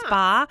chocolate Yeah.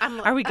 spa?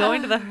 I'm- Are we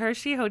going to the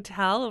Hershey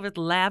Hotel with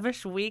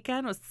lavish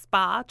weekend with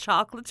spa,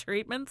 chocolate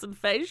treatments, and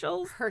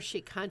facials?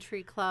 Hershey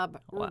Country Club.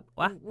 What?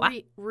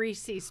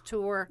 Reese's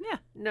Tour. Yeah.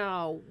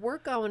 No, we're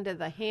going to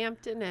the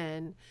Hampton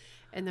Inn.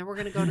 And then we're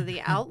going to go to the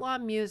Outlaw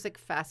Music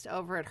Fest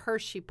over at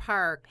Hershey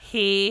Park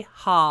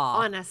Hee-haw.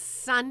 on a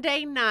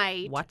Sunday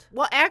night. What?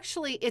 Well,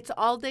 actually, it's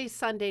all day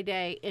Sunday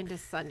day into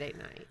Sunday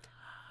night.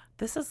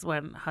 This is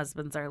when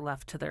husbands are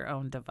left to their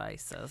own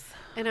devices.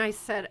 And I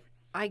said,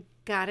 I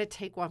got to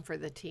take one for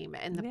the team.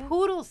 And the Yeah.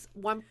 poodles,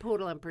 one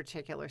poodle in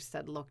particular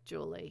said, look,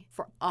 Julie,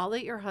 for all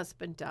that your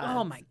husband does.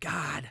 Oh, my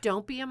God.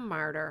 Don't be a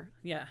martyr.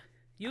 Yeah.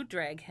 You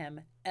drag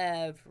him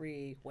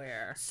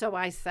everywhere. So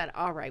I said,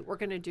 all right, we're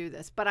going to do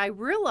this. But I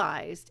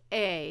realized,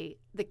 A,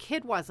 the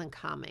kid wasn't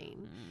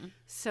coming.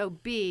 So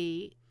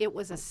B, it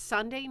was a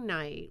Sunday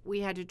night. We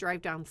had to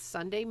drive down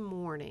Sunday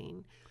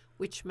morning,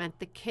 which meant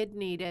the kid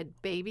needed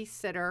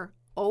babysitter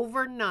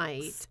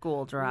overnight.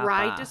 School drop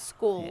Ride off. to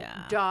school.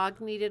 Yeah.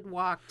 Dog needed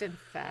walked and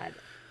fed.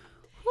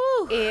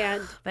 Whew.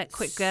 And That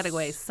quick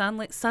getaway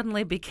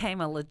suddenly became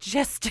a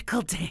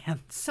logistical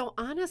dance. so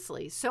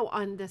honestly,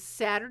 on the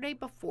Saturday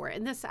before,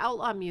 in this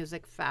Outlaw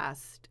Music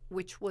Fest,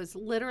 which was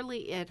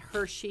literally at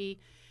Hershey,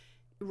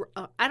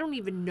 I don't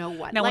even know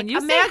what. Now, like, when you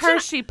say imagine-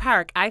 Hershey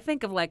Park, I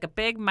think of like a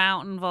big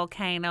mountain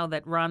volcano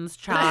that runs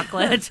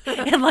chocolate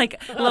and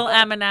like little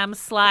M&Ms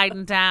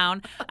sliding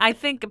down. I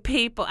think of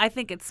people. I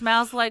think it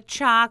smells like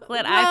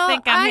chocolate. I Well,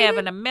 think I'm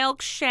having a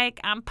milkshake.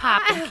 I'm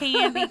popping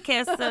candy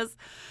kisses.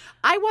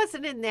 I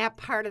wasn't in that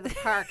part of the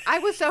park. I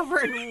was over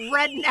in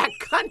redneck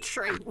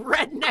country,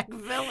 redneck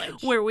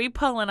village. Were we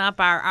pulling up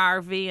our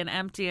RV and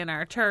emptying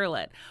our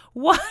turlet?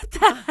 What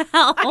the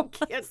hell? I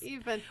can't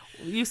even.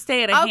 You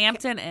stay at a Okay,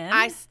 Hampton Inn?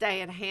 I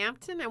stay at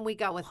Hampton, and we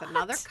go with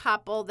another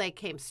couple. They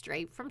came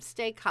straight from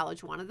State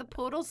College, one of the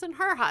poodles and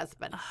her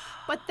husband.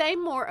 But they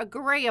more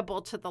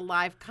agreeable to the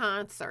live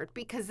concert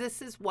because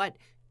this is what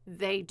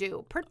they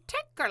do,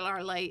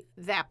 particularly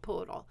that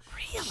poodle.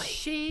 Really?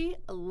 She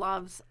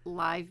loves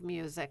live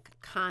music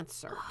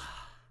concert.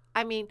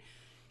 I mean,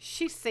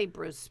 she say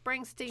Bruce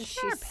Springsteen,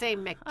 she say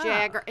Mick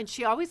Jagger, and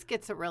she always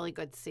gets a really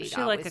good seat. She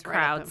like always a right up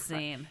crowd in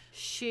front. scene.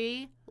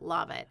 She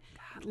love it.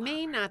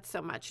 Me, not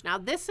so much. Now,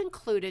 this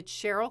included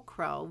Sheryl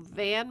Crow,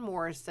 Van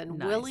Morrison,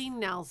 Nice. Willie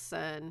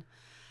Nelson,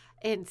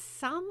 and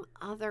some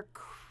other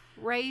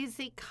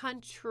crazy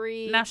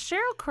country. Now,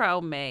 Sheryl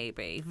Crow,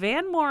 maybe.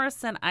 Van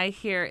Morrison, I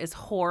hear, is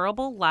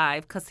horrible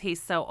live because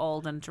he's so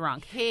old and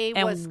drunk.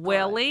 And was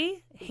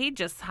Willie, he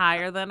just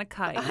higher than a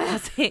kite.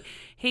 'Cause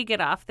he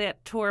get off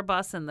that tour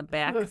bus in the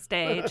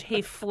backstage.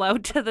 He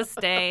float to the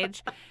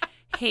stage.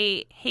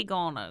 He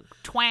gonna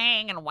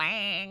twang and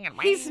wang and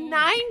wang. He's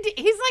 90.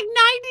 He's like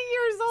 90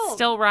 years old.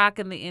 Still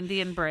rocking the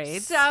Indian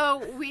braids.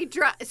 So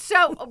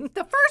So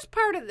the first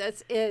part of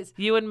this is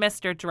you and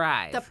Mr.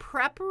 Drive. the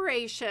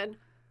preparation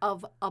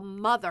of a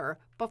mother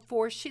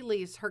before she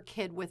leaves her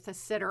kid with a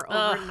sitter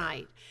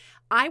overnight.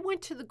 I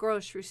went to the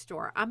grocery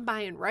store. I'm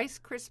buying Rice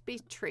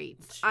Krispie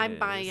treats. I'm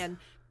buying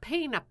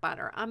peanut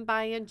butter. I'm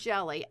buying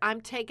jelly. I'm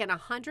taking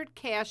 100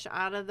 cash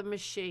out of the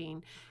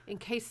machine in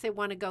case they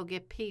want to go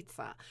get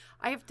pizza.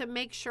 I have to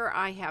make sure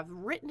I have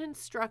written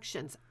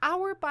instructions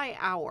hour by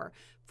hour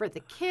for the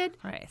kid,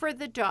 for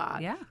the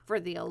dog, for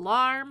the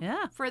alarm,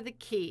 for the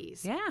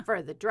keys,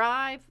 for the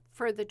drive,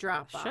 for the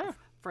drop-off.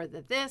 For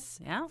the this,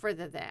 for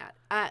the that.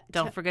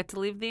 Don't forget to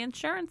leave the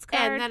insurance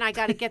card. And then I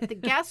got to get the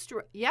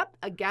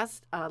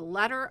guest, a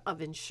letter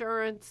of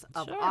insurance,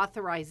 of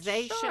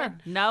authorization.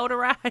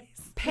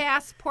 Notarized.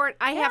 Passport.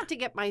 I have to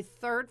get my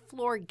third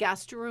floor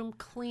guest room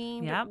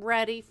cleaned,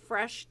 ready,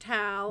 fresh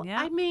towel.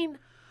 I mean,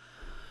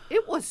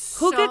 it was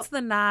Who gets the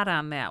nod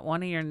on that?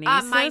 One of your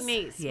nieces? My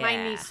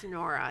niece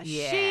Nora.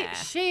 Yeah.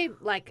 She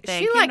likes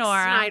Nora.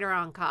 Snyder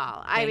On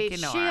Call.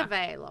 She's Nora.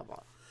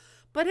 available.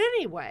 But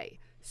anyway,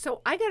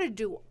 so I got to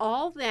do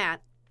all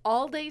that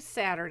all day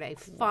Saturday,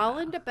 fall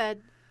into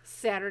bed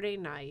Saturday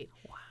night,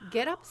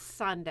 get up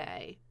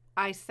Sunday.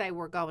 I say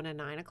we're going to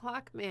 9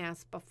 o'clock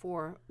Mass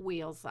before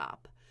Wheels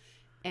Up.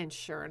 And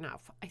sure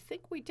enough, I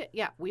think we did.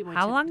 Yeah, we went.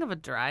 How long of a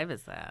drive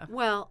is that?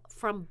 Well,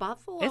 from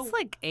Buffalo. It's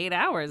like 8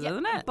 hours,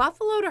 isn't it?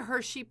 Buffalo to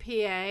Hershey,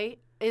 PA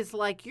is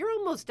like you're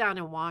almost down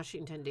in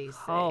Washington, D.C.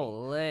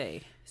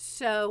 Holy.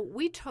 So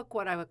we took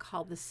what I would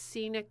call the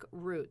scenic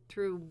route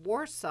through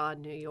Warsaw,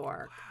 New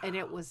York, and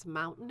it was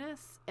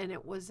mountainous, and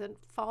it wasn't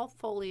fall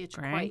foliage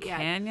Grand quite yet.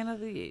 Canyon of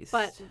the East.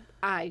 But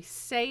I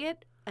say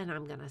it, and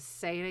I'm going to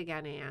say it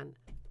again, Ann.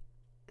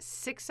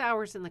 6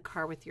 hours in the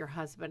car with your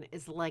husband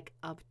is like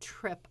a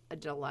trip, a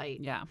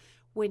delight. Yeah.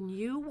 When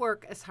you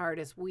work as hard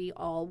as we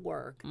all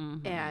work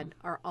and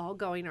are all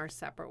going our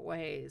separate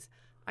ways,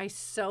 I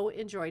so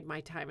enjoyed my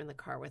time in the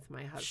car with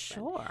my husband.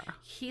 Sure.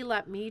 He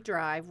let me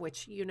drive,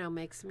 which,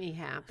 makes me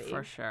happy.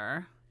 For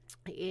sure.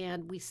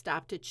 And we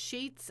stopped at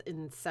Sheetz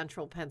in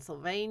central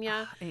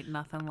Pennsylvania. Ain't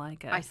nothing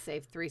like it. I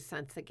saved 3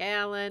 cents a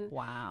gallon.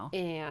 Wow.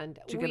 And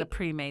did you get a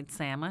pre-made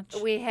sandwich?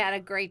 We had a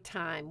great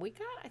time.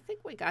 I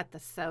think we got the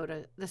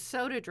soda. The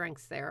soda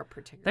drinks there are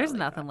particularly There's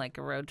nothing like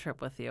a road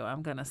trip with you.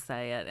 I'm going to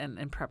say it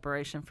in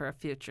preparation for a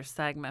future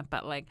segment.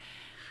 But,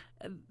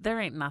 there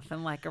ain't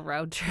nothing like a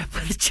road trip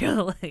with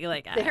Julie.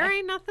 There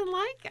ain't nothing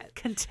like it.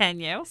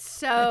 Continue.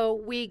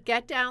 So we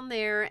get down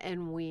there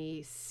and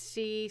we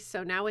see.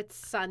 So now it's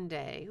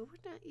Sunday.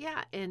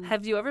 Yeah. And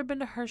have you ever been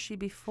to Hershey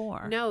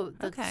before? No.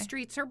 The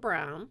streets are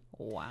brown.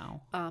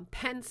 Wow.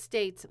 Penn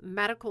State's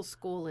medical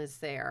school is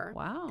there.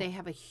 Wow. They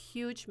have a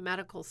huge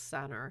medical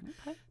center.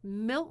 Okay.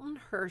 Milton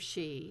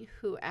Hershey,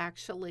 who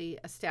actually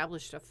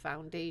established a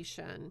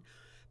foundation.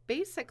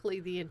 Basically,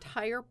 the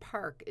entire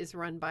park is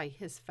run by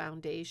his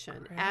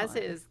foundation, as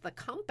is the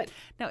company.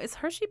 Now, is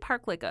Hershey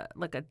Park like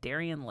a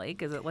Darien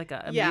Lake? Is it like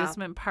an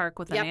amusement park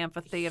with an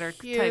amphitheater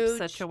type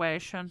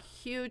situation?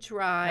 Huge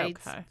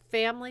rides,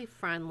 family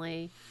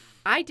friendly.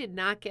 I did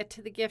not get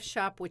to the gift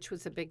shop, which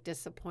was a big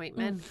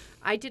disappointment.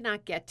 I did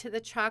not get to the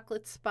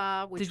chocolate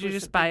spa, which was Did you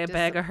just buy a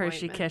bag of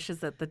Hershey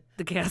Kisses at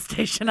the gas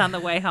station on the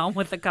way home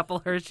with a couple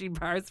Hershey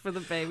bars for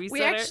the babysitter?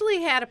 We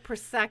actually had a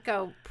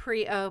Prosecco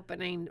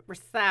pre-opening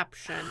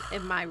reception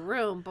in my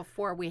room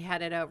before we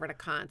headed over to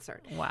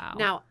concert. Wow.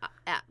 Now,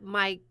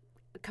 my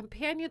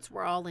companions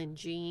were all in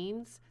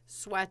jeans,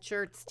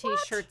 sweatshirts,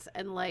 T-shirts,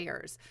 and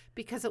layers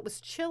because it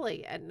was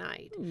chilly at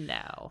night.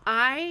 No.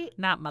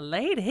 Not my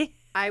lady.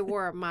 I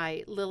wore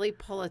my Lily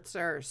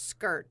Pulitzer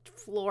skirt,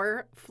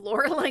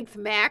 floor-length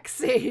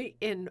maxi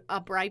in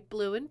a bright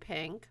blue and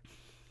pink,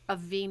 a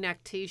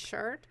V-neck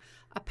T-shirt,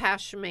 a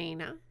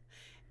pashmina,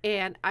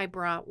 and I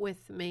brought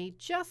with me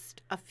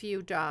just a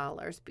few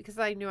dollars because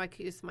I knew I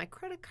could use my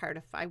credit card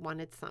if I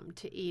wanted something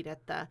to eat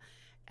at the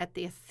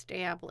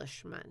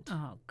establishment.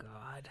 Oh,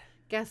 God.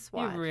 Guess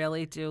what? You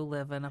really do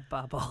live in a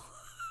bubble.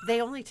 They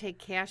only take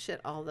cash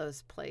at all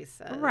those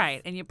places.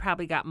 Right. And you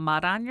probably got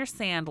mud on your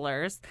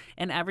sandalers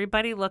and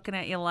everybody looking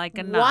at you like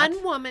a nut.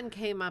 One woman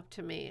came up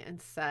to me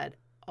and said,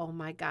 "Oh,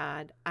 my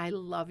God, I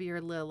love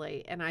your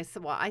Lily." And I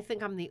said, "Well, I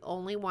think I'm the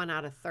only one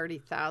out of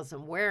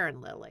 30,000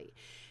 wearing Lily."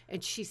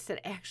 And she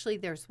said, "Actually,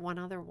 there's one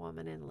other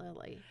woman in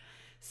Lily."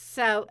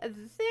 So that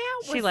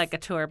was... She like a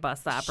tour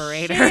bus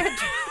operator.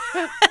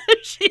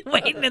 She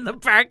waiting in the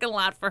parking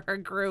lot for her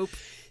group.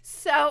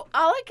 So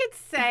all I could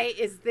say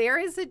is there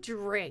is a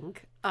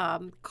drink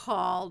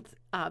called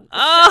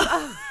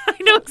I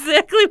know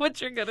exactly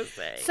what you're going to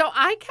say. So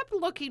I kept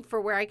looking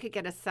for where I could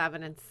get a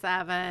 7 and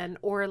 7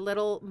 or a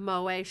little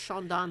Moet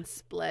Chandon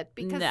split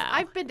because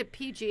I've been to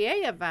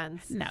PGA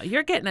events. No,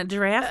 you're getting a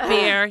draft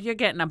beer. You're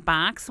getting a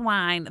box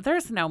wine.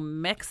 There's no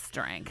mixed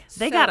drink.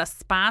 They got a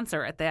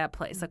sponsor at that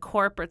place, a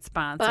corporate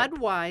sponsor.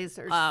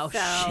 Budweiser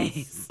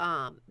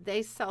sells,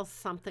 they sell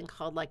something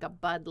called like a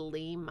Bud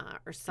Lima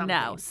or something.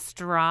 No,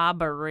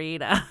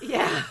 Strawberita.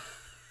 Yeah.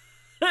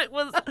 It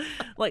was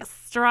like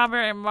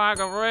strawberry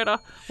margarita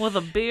with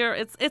a beer.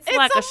 It's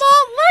like a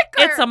malt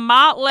liquor. It's a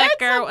malt liquor.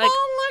 It's a malt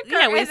liquor.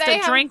 Yeah, we used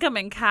to drink them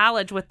in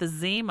college with the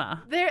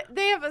Zima.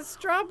 They have a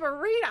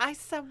strawberry. I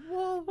said,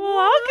 well,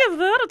 I'll give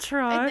that a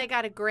try. And they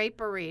got a great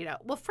burrito.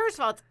 Well, first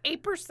of all, it's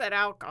 8%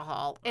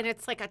 alcohol, and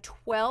it's like a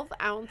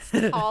 12-ounce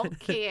tall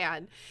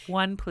can.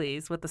 One,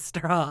 please, with a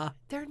straw.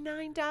 They're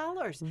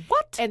 $9.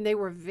 What? And they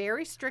were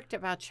very strict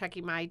about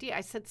checking my ID.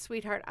 I said,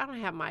 sweetheart, I don't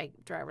have my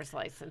driver's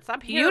license.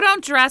 I'm here. You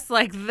don't dress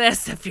like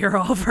this if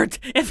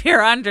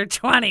you're under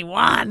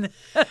 21.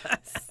 So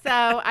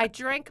I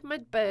drink my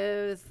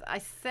booze. I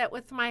sit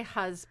with my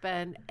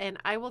husband, and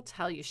I will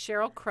tell you,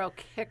 Sheryl Crow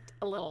kicked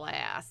a little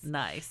ass.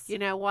 Nice. You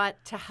know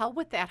what? To hell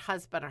with that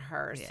husband of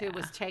hers who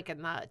was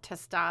taking the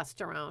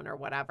testosterone or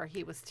whatever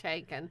he was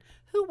taking.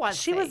 Who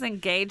was she? He Was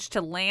engaged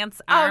to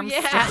Lance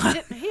Armstrong. Oh,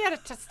 yeah. He had a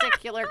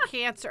testicular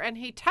cancer, and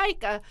he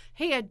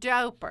a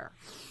doper.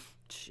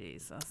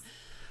 Jesus.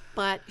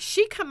 But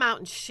she come out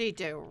and she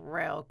do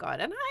real good.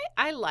 And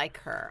I like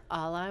her.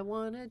 All I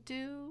want to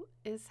do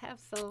is have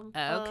some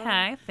fun.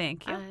 Okay,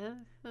 thank you.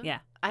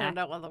 Yeah. I don't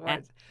know all the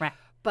words. Right.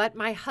 But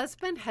my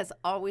husband has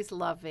always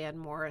loved Van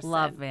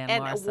Morrison.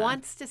 And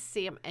wants to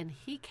see him. And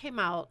he came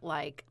out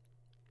like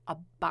a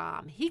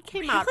bomb. He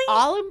came out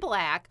all in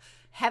black.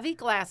 Heavy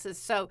glasses,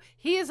 so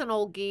he is an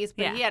old geese,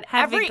 but he had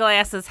heavy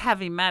glasses,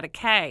 heavy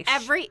medication.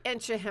 Every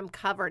inch of him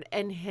covered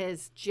in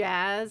his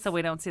jazz. So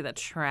we don't see the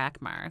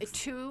track marks.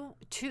 Two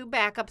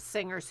backup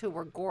singers who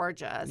were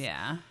gorgeous.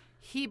 Yeah.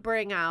 He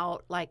bring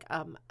out like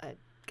a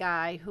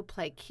guy who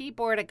played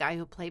keyboard, a guy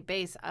who played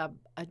bass,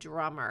 a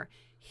drummer.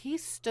 He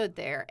stood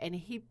there and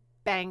he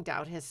banged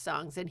out his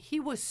songs, and he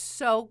was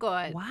so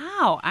good.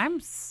 Wow,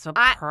 I'm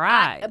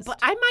surprised. But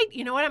I might,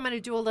 you know what? I'm going to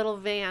do a little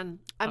Van.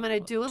 I'm going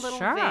to do a little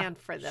Van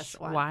for this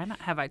one. Why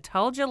not? Have I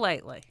told you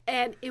lately?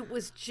 And it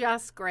was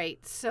just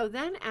great. So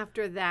then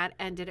after that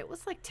ended, it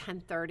was like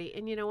 10:30,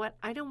 and you know what?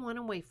 I don't want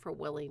to wait for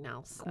Willie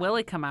Nelson.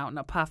 Willie come out in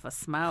a puff of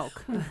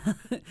smoke.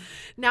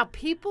 Now,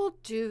 people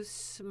do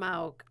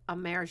smoke a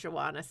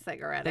marijuana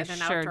cigarette at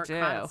an outdoor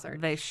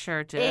concert. They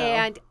sure do.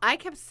 And I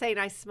kept saying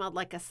I smelled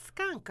like a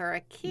skunk or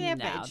a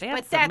cabbage. No,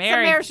 but that's a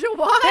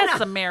marijuana.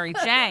 That's a Mary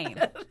Jane.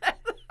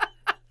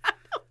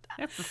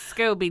 That's a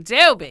Scooby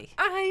Dooby.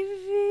 I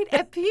mean,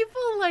 and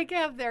people like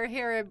have their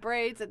hair in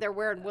braids and they're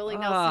wearing Willie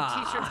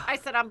Nelson T-shirts. I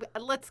said,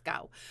 let's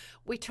go.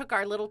 We took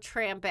our little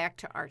tram back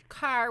to our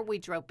car. We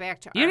drove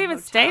back to our You didn't even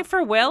hotel. stay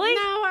for Willie?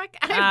 No,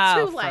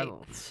 I'm too late.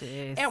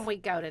 Jeez. And we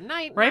go to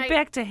night. Right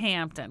back to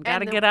Hampton. Got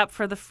to get up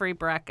for the free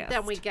breakfast.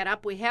 Then we get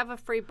up. We have a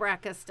free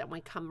breakfast, and we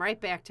come right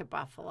back to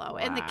Buffalo. Wow.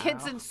 And the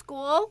kid's in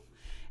school,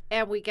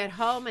 and we get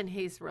home, and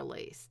he's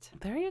released.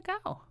 There you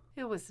go.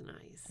 It was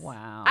nice.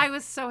 Wow. I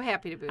was so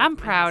happy to be with I'm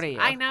proud of you.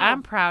 I know.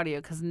 I'm proud of you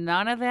because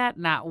none of that,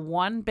 not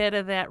one bit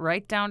of that,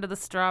 right down to the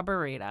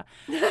strawberita.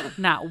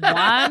 not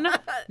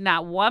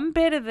one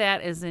bit of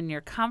that is in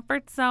your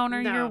comfort zone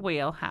or your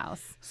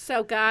wheelhouse.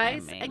 So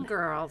guys and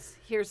girls,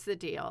 here's the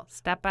deal.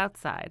 Step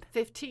outside.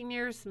 15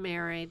 years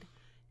married,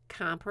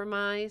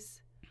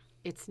 compromise.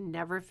 It's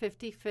never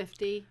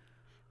 50-50.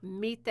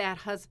 Meet that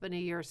husband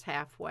of yours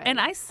halfway.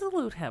 And I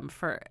salute him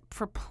for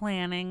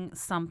planning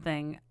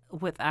something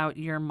without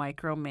your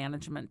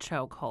micromanagement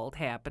chokehold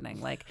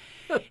happening. Like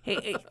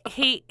he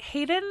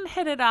didn't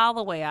hit it all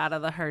the way out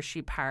of the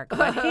Hershey Park,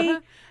 but he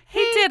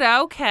did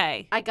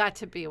okay. I got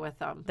to be with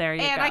them. There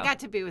you go. And I got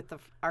to be with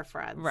our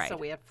friends. Right. So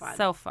we had fun.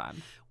 So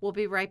fun. We'll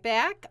be right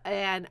back.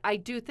 And I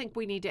do think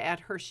we need to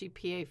add Hershey,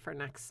 PA for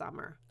next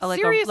summer.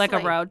 Seriously. Like a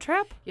road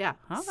trip? Yeah.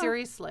 Okay.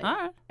 Seriously. All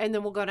right. And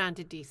then we'll go down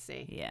to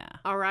D.C. Yeah.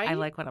 All right? I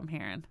like what I'm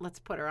hearing. Let's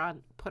put her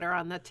on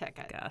the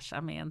ticket. Gosh,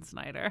 I'm Ann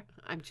Snyder.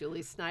 I'm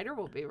Julie Snyder.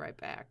 We'll be right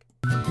back.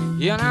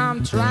 You know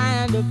I'm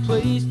trying to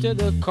please to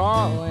the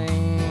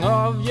calling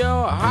of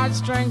your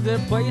heartstrings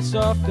that play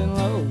soft and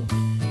low.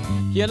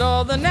 You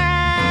know the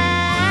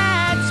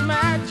night's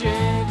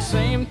magic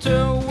seem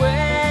to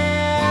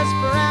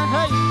whisper and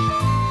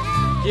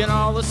hush. You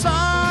know the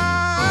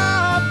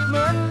soft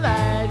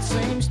moonlight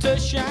seems to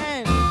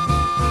shine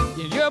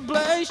in your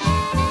blush.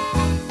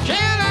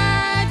 Can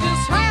I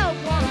just have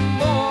one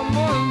more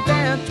moon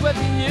dance with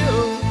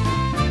you,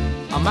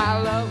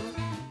 my love?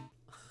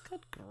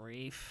 Good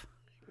grief.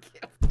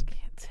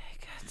 Can't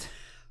take it.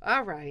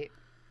 All right.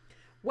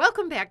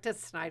 Welcome back to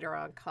Snyder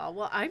On Call.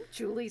 Well, I'm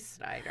Julie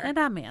Snyder. And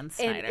I'm Ann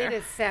Snyder. And it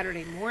is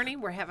Saturday morning.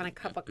 We're having a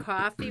cup of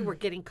coffee. We're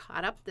getting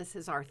caught up. This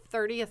is our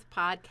 30th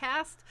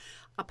podcast,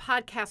 a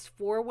podcast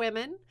for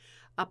women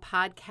a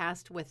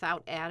podcast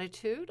without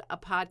attitude, a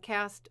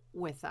podcast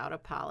without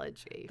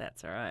apology.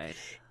 That's right.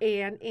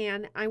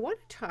 And I want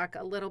to talk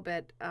a little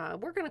bit,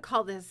 we're going to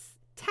call this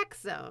Tech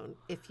Zone,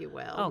 if you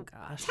will. Oh,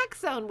 gosh. Tech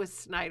Zone with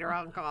Snyder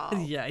On Call.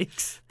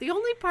 Yikes. The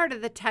only part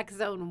of the Tech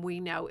Zone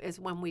we know is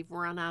when we've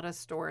run out of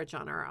storage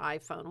on our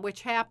iPhone,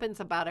 which happens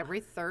about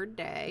every third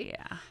day.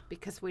 Yeah.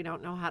 Because we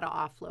don't know how to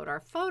offload our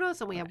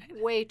photos, and we have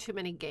way too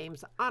many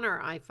games on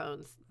our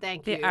iPhones.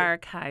 Thank you. The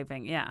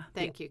archiving, yeah.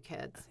 Thank you,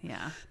 kids.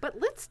 Yeah. But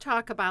let's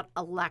talk about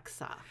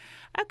Alexa.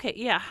 Okay,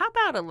 yeah. How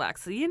about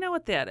Alexa? You know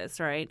what that is,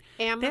 right?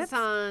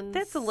 Amazon's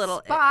that's a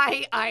little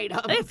spy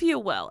item. If you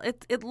will.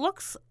 It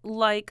looks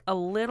like a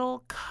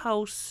little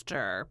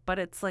coaster, but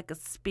it's like a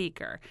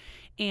speaker.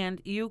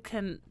 And you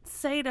can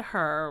say to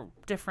her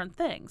different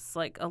things,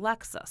 like,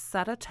 Alexa,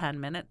 set a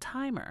 10-minute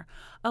timer.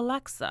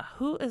 Alexa,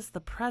 who is the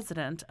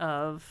president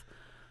of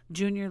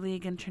Junior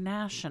League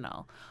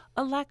International?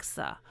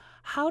 Alexa,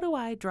 how do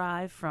I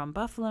drive from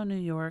Buffalo, New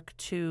York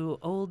to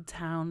Old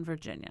Town,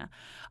 Virginia?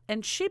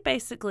 And she's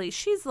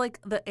like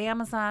the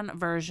Amazon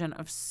version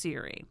of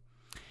Siri.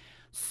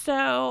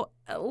 So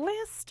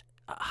last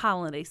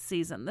holiday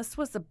season, this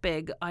was a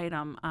big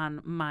item on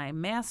my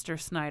Master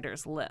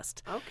Snyder's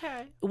list.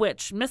 Okay.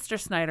 Which Mr.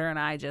 Snyder and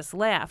I just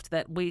laughed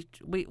that we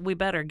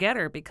better get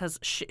her because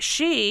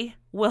she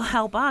will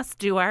help us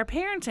do our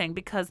parenting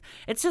because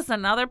it's just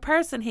another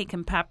person he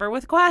can pepper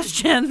with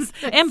questions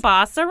and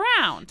boss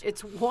around.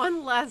 It's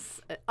one less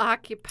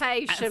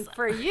occupation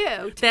for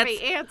you to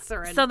be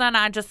answering. So then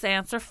I just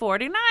answer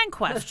 49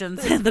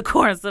 questions in the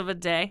course of a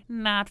day,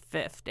 not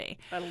 50.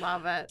 I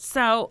love it.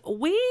 So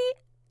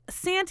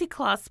Santa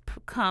Claus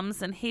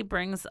comes and he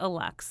brings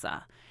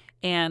Alexa,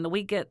 and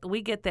we get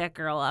that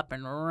girl up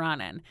and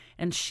running,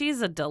 and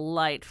she's a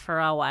delight for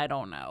I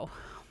don't know,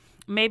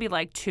 maybe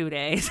like 2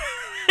 days.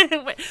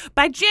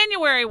 By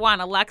January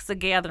 1, Alexa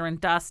gathering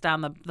dust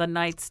on the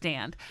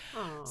nightstand.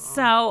 Aww.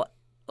 So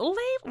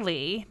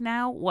lately,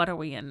 now what are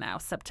we in now?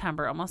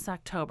 September, almost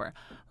October.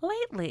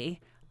 Lately,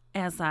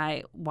 as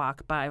I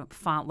walk by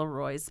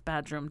Fauntleroy's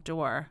bedroom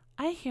door,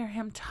 I hear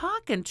him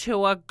talking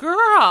to a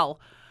girl.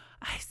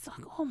 I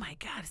thought, oh, my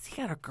God, has he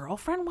got a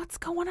girlfriend? What's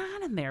going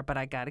on in there? But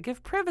I got to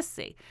give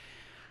privacy.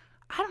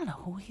 I don't know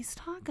who he's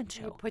talking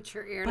to. You put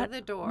your ear to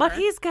the door. But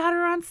he's got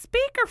her on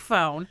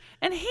speakerphone,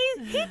 and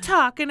he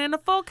talking in a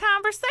full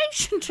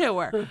conversation to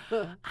her.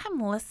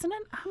 I'm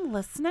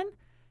listening.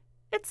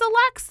 It's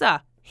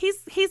Alexa.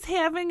 He's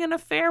having an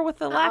affair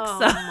with Alexa.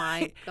 Oh,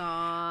 my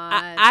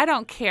God. I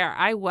don't care.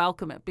 I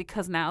welcome it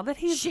because now that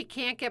She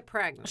can't get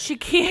pregnant. She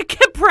can't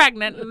get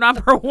pregnant,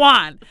 number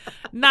one.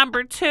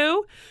 Number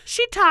two,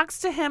 she talks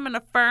to him in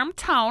a firm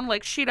tone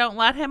like she don't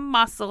let him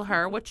muscle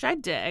her, which I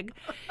dig.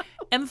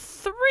 And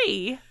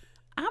three,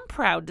 I'm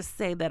proud to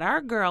say that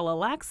our girl,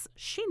 Alexa,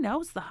 she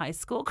knows the high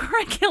school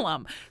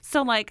curriculum.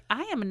 So, like,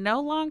 I am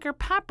no longer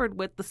peppered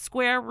with the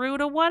square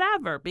root of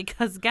whatever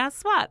because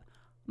guess what?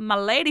 My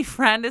lady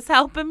friend is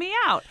helping me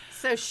out.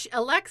 So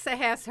Alexa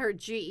has her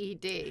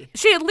GED.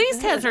 She at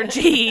least has her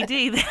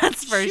GED,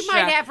 that's for sure. She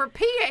might have her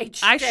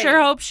PhD. I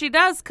sure hope she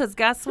does, because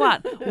guess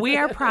what? We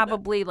are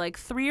probably like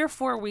 3 or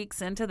 4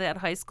 weeks into that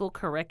high school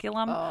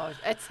curriculum. Oh,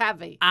 it's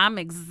heavy. I'm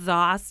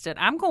exhausted.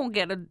 I'm gonna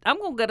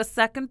get a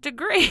second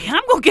degree.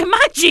 I'm gonna get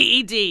my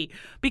GED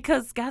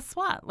because guess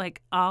what?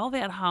 Like all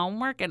that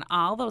homework and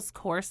all those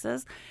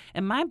courses,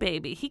 and my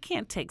baby, he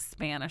can't take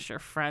Spanish or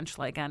French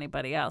like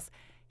anybody else.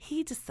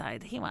 He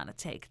decided he want to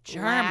take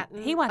German.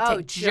 Latin? He want to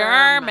take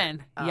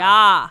German. Oh.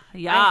 Yeah.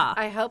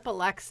 I hope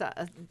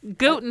Alexa.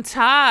 Guten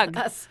Tag.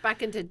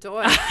 Speaking to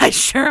Deutsch. I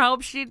sure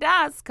hope she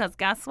does, because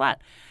guess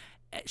what?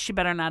 She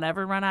better not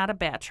ever run out of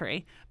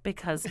battery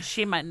because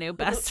she's my new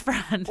best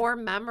friend. Or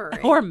memory.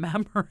 Or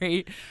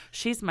memory.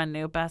 She's my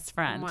new best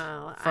friend.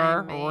 Well,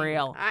 For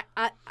real.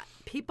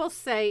 People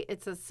say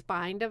it's a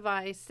spying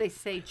device. They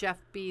say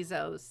Jeff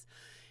Bezos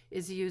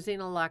is using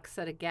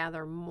Alexa to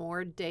gather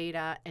more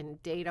data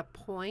and data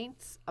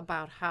points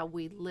about how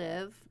we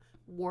live,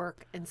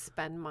 work, and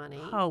spend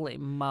money. Holy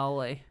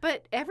moly.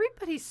 But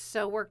everybody's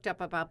so worked up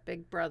about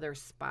Big Brother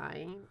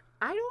spying.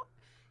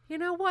 You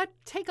know what?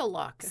 Take a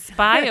look.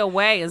 Spy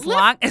away. As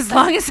long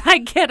as I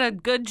get a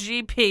good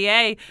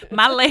GPA,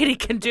 my lady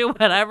can do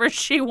whatever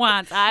she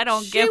wants. I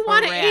don't give a She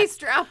want rat. to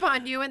eavesdrop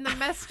on you in the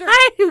mister.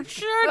 I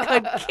sure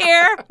could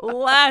care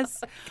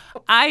less.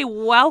 I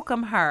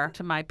welcome her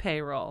to my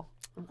payroll.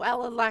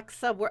 Well,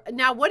 Alexa,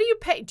 now what do you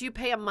pay? Do you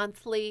pay a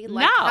monthly?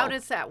 No. How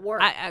does that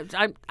work?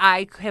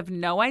 I have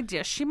no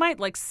idea. She might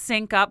like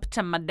sync up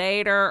to my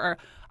data, or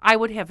I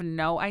would have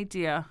no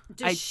idea.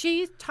 Does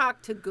she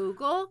talk to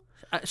Google?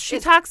 She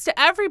talks to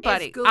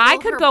everybody. I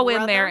could go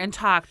in there and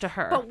talk to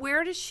her. But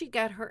where does she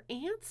get her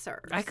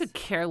answers? I could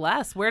care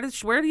less. Where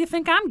do you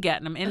think I'm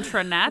getting them?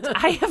 Intranet?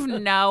 I have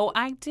no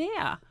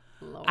idea.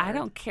 Lord. I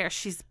don't care.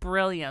 She's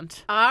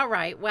brilliant. All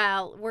right.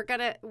 Well, we're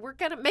gonna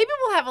maybe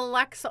we'll have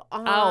Alexa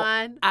on.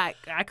 Oh, I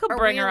could Are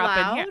bring we her up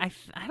in allowed? here.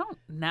 I don't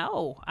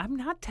know. I'm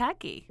not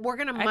techie. We're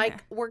gonna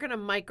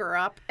mic her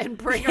up and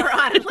bring her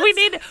on. We're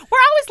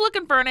always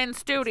looking for an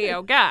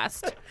in-studio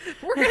guest.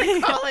 We're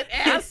gonna call it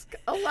Ask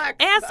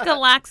Alexa. Ask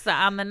Alexa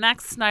on the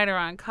next Snyder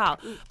On Call.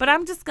 But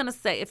I'm just going to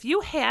say, if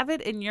you have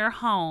it in your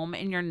home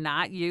and you're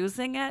not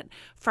using it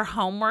for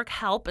homework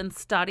help and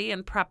study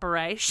and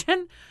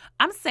preparation,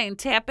 I'm saying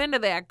tap into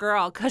that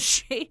girl because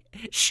she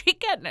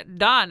getting it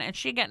done, and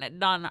she getting it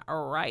done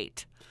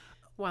right.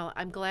 Well,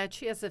 I'm glad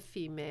she has a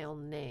female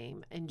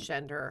name and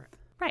gender.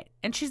 Right.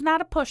 And she's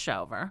not a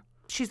pushover.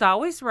 She's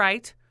always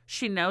right.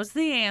 She knows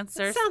the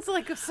answers. It sounds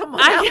like someone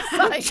else I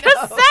know. I'm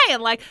just saying,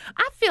 like,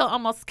 I feel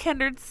almost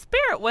kindred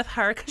spirit with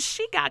her because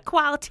she got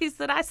qualities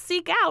that I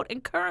seek out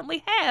and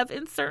currently have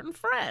in certain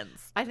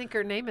friends. I think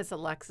her name is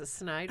Alexa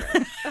Snyder.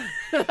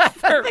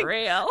 For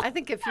real. I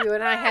think if you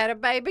and I had a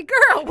baby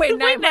girl, we'd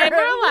name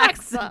her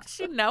Alexa.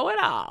 She know it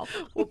all.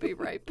 We'll be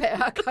right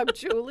back. I'm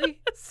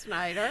Julie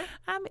Snyder.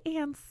 I'm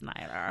Ann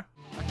Snyder.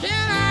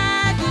 Can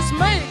I just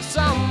make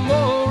some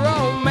more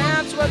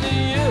romance with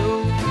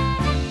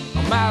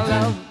you, my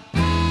love?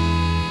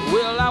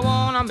 Well, I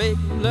wanna make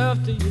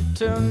love to you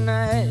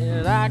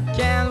tonight. I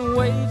can't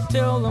wait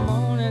till the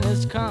morning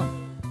has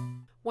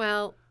come.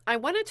 Well, I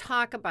want to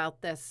talk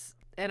about this,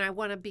 and I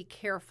want to be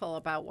careful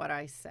about what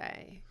I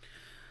say.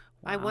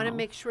 I want to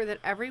make sure that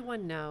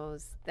everyone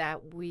knows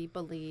that we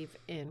believe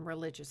in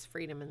religious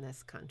freedom in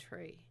this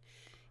country.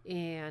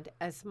 And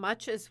as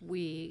much as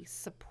we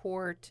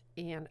support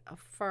and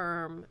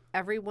affirm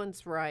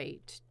everyone's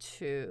right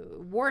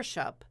to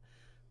worship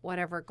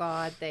whatever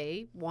God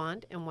they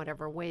want in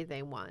whatever way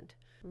they want,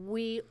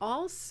 we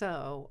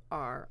also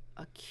are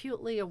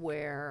acutely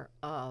aware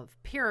of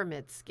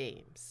pyramid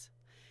schemes.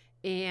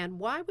 And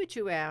why would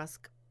you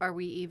ask, are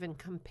we even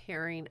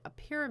comparing a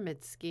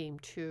pyramid scheme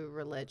to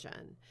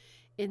religion?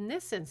 In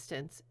this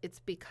instance, it's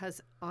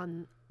because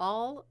on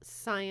all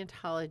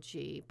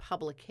Scientology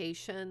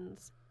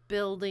publications,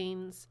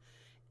 buildings,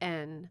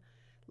 and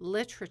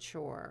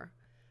literature,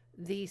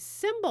 the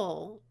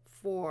symbol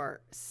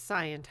for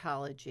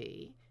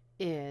Scientology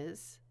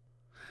is...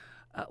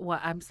 Well,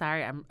 I'm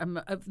sorry.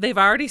 They've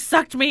already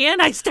sucked me in.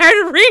 I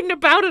started reading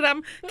about it.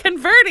 I'm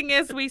converting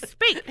as we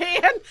speak.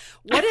 And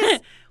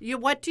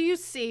what do you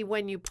see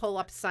when you pull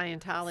up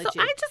Scientology?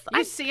 So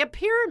I see a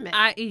pyramid.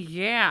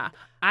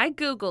 I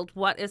Googled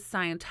what is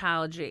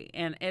Scientology,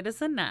 and it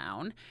is a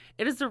noun.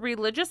 It is a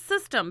religious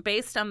system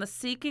based on the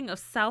seeking of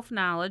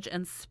self-knowledge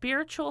and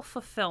spiritual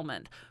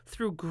fulfillment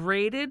through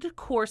graded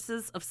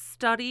courses of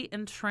study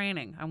and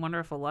training. I wonder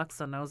if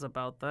Alexa knows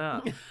about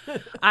that.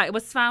 It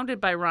was founded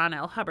by Ron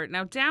L. Hubbard.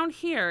 Now, down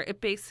here, it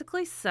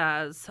basically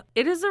says,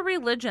 it is a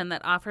religion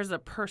that offers a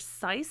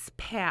precise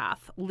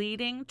path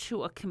leading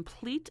to a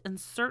complete and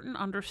certain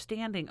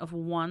understanding of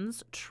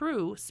one's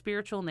true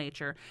spiritual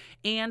nature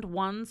and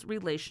one's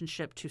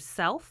relationship to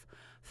self,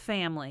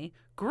 family,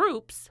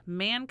 groups,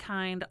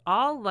 mankind,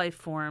 all life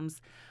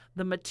forms,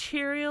 the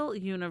material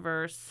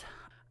universe.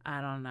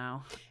 I don't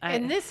know.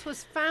 And this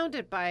was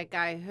founded by a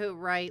guy who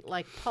wrote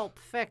like Pulp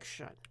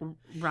Fiction.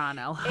 Ron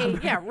L.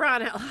 Hubbard. Yeah,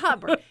 Ron L.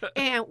 Hubbard.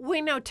 And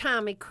we know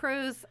Tommy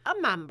Cruise, a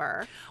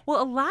member.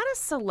 Well, a lot of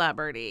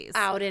celebrities.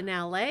 Out in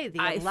L.A., the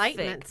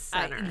Enlightenment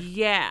Center.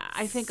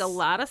 I think a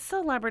lot of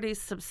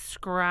celebrities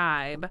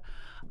subscribe.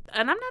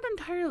 And I'm not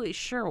entirely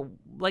sure,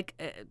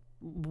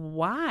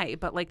 why,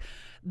 but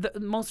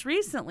most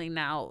recently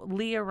now,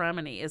 Leah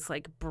Remini is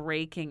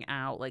breaking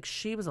out.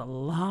 She was a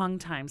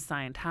longtime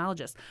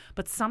Scientologist,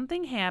 but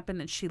something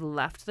happened and she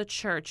left the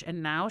church,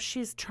 and now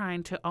she's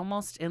trying to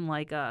almost in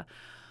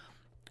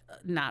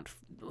not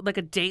like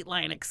a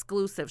Dateline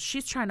exclusive.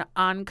 She's trying to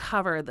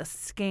uncover the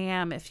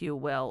scam, if you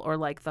will, or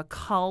the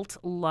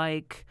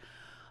cult-like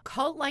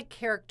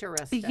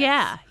characteristics of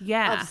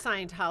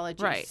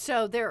Scientology. Right.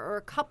 So there are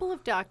a couple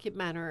of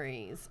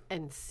documentaries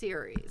and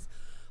series.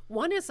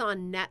 One is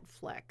on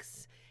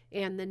Netflix,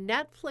 and the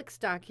Netflix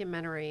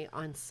documentary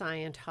on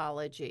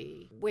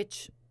Scientology,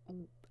 which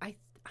I'm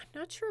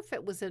not sure if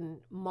it was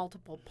in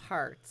multiple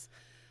parts,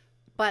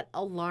 but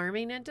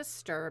alarming and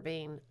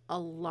disturbing.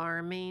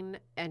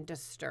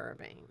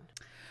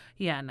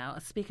 Yeah, no,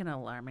 speaking of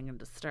alarming and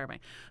disturbing.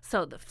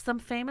 So some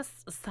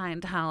famous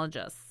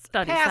Scientologists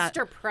studied... Past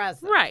or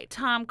present. Right.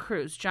 Tom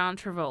Cruise, John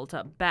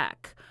Travolta,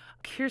 Beck,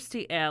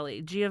 Kirstie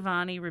Alley,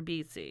 Giovanni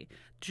Ribisi,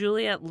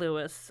 Juliette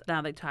Lewis.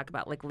 Now they talk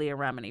about Leah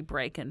Remini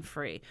breaking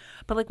free.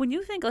 But when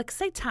you think,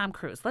 say Tom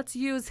Cruise, let's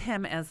use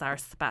him as our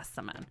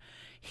specimen.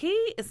 He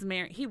is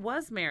married. He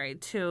was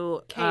married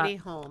to Katie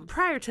Holmes.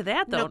 Prior to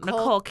that, though,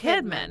 Nicole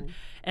Kidman.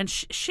 And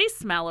she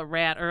smell a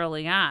rat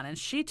early on, and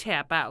she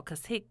tap out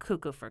because he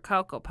cuckoo for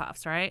Cocoa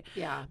Puffs, right?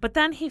 Yeah. But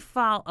then he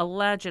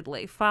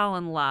allegedly fall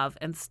in love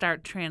and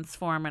start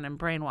transforming and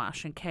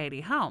brainwashing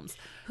Katie Holmes.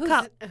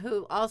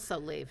 Who also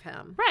leave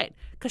him. Right,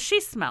 because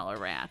she smell a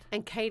rat.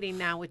 And Katie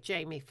now with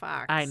Jamie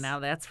Foxx. I know,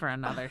 that's for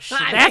another show.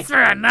 That's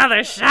for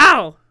another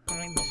show. I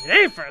mean,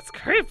 jeepers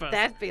creepers.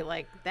 That'd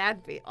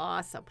be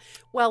awesome.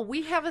 Well,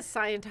 we have a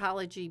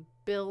Scientology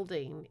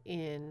building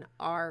in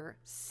our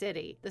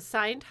city. The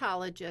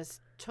Scientologists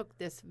took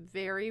this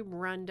very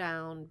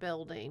rundown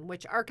building,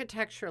 which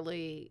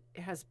architecturally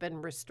has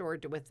been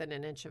restored to within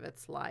an inch of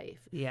its life.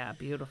 Yeah,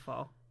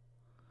 beautiful.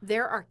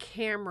 There are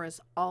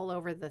cameras all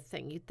over the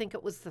thing. You'd think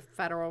it was the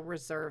Federal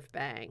Reserve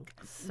Bank.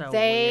 So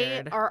they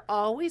weird. are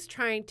always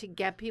trying to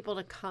get people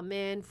to come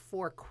in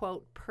for,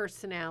 quote,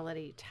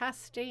 personality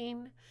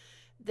testing.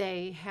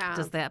 They have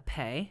Does that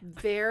pay?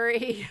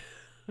 very...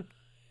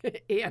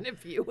 And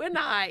if you and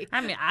I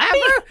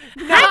I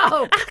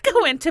no.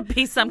 go in to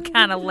be some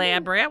kind of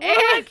lab rat. What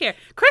do I care?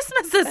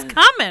 Christmas is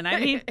coming. I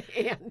mean,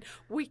 and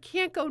we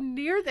can't go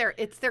near there.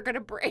 They're going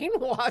to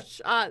brainwash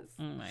us.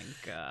 oh my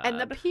God.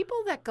 And the people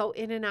that go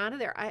in and out of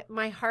there,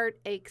 my heart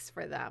aches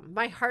for them.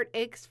 My heart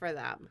aches for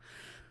them.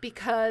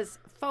 Because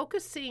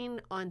focusing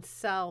on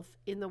self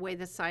in the way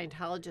the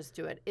Scientologists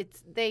do it,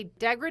 they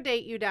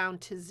degrade you down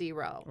to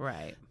zero.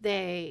 Right.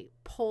 They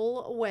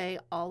pull away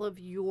all of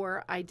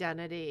your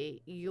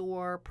identity,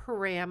 your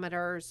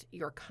parameters,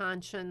 your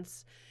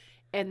conscience,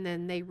 and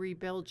then they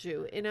rebuild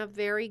you in a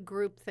very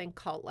groupthink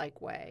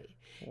cult-like way.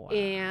 Wow.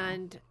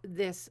 And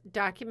this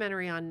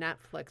documentary on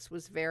Netflix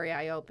was very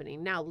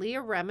eye-opening. Now,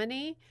 Leah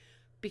Remini,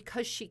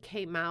 because she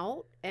came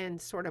out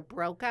and sort of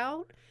broke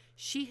out,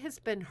 she has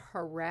been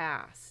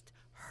harassed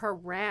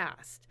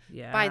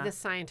by the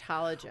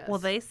Scientologists. Well,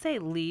 they say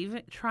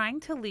trying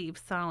to leave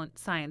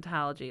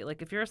Scientology,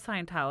 like if you're a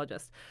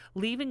Scientologist,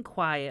 leaving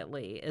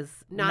quietly is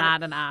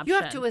not an option.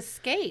 You have to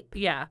escape.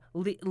 Yeah,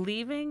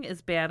 leaving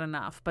is bad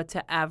enough, but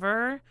to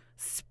ever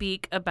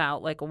speak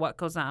about like what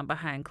goes on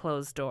behind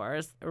closed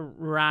doors,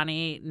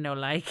 Ronnie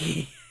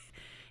Nolaiki.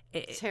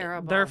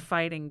 Terrible. They're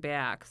fighting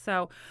back.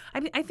 So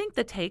I think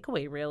the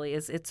takeaway really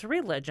is it's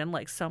religion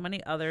like so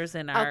many others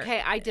in our... Okay,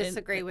 I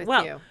disagree with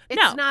well, you.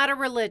 It's not a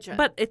religion.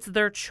 But it's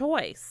their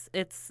choice.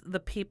 It's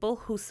the people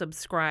who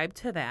subscribe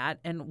to that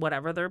and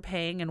whatever they're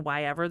paying and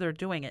why ever they're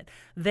doing it.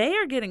 They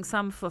are getting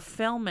some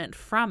fulfillment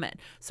from it.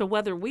 So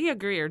whether we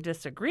agree or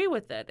disagree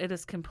with it, it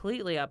is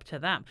completely up to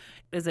them.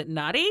 Is it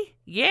nutty?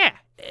 Yeah.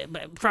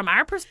 But from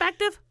our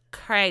perspective,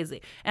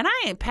 crazy. And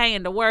I ain't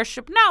paying to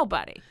worship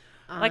nobody.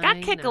 Like,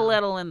 I kick a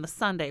little in the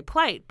Sunday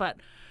plate, but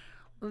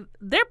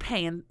they're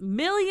paying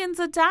millions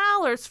of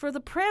dollars for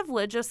the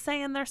privilege of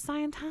saying they're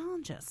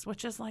Scientologists,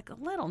 which is like a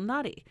little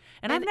nutty.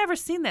 And I've never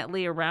seen that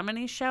Leah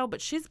Remini show,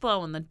 but she's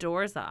blowing the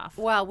doors off.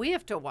 Well, we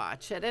have to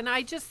watch it. And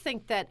I just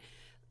think that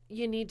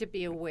you need to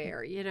be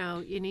aware. You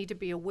need to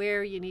be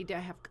aware. You need to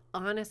have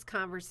honest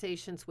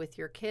conversations with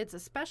your kids,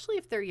 especially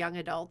if they're young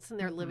adults and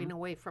they're living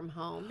away from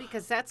home,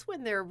 because that's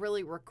when they're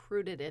really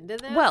recruited into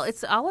this. Well,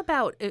 it's all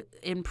about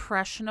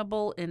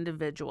impressionable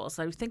individuals.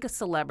 I think of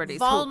celebrities.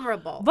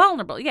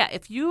 Vulnerable. Yeah.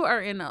 If you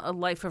are in a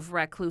life of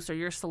recluse or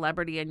you're a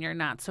celebrity and you're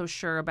not so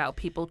sure about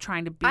people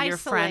trying to be your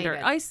friend or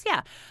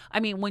yeah. I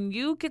mean, when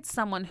you get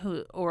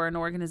someone or an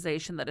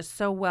organization that is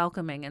so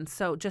welcoming and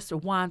so just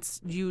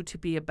wants you to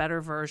be a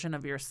better version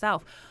of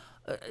yourself,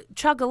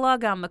 chug a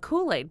lug on the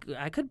Kool-Aid.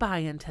 I could buy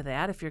into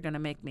that if you're going to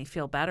make me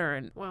feel better.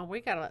 And well, we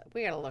gotta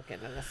look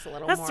into this a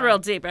little more. That's real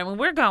deep. I mean,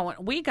 we going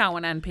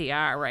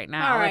NPR right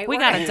now. All right, we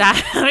gotta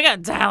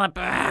dial it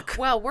back.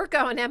 Well, we're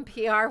going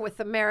NPR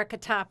with America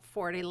Top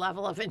 40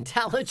 level of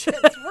intelligence.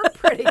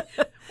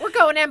 We're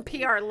going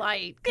NPR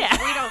light.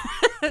 Yeah,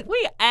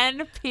 we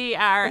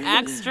NPR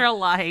extra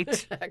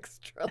light.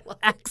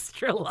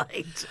 Extra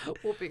light.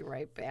 We'll be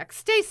right back.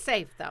 Stay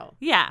safe though.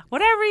 Yeah,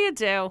 whatever you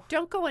do,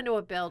 don't go into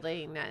a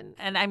building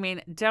and I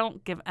mean,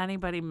 don't give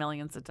anybody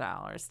millions of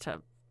dollars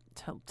to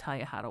tell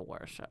you how to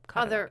worship.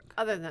 Other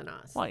than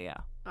us. Well, yeah.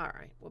 All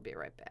right, we'll be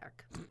right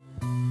back.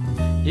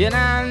 Yet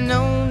I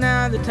know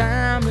now the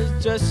time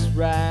is just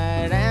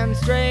right, and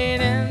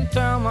straight into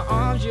my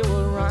arms you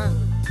will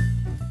run.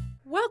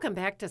 Welcome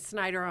back to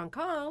Snyder On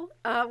Call.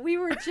 We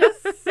were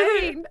just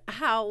saying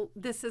how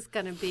this is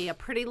going to be a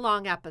pretty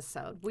long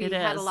episode. We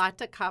had a lot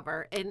to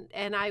cover,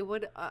 and I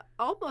would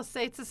almost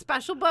say it's a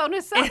special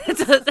bonus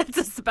episode. It's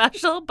a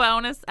special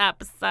bonus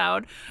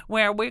episode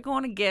where we're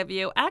going to give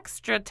you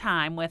extra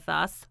time with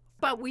us.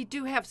 But we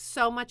do have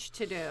so much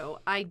to do.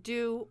 I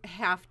do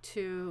have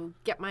to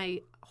get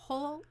my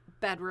whole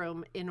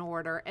bedroom in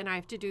order, and I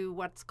have to do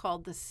what's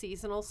called the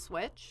seasonal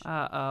switch.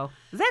 Uh-oh.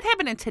 Is that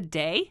happening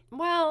today?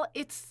 Well,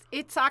 it's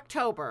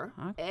October,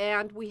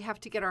 and we have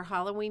to get our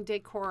Halloween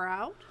decor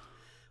out.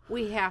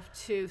 We have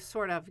to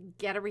sort of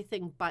get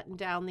everything buttoned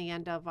down the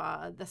end of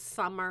the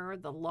summer,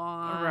 the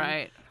lawn,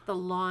 right? The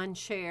lawn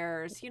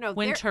chairs,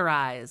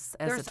 winterize,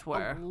 as it were.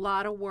 There's a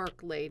lot of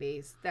work,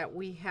 ladies, that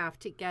we have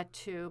to get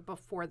to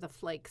before the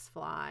flakes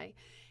fly.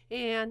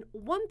 And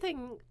one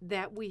thing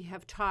that we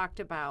have talked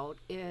about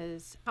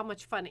is how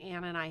much fun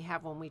Ann and I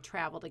have when we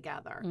travel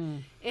together.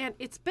 And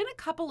it's been a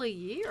couple of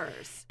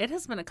years. It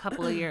has been a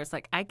couple of years.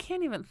 Like, I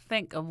can't even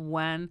think of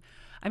when.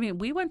 I mean,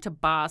 we went to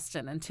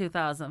Boston in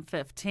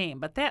 2015,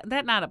 but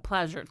that not a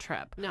pleasure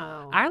trip.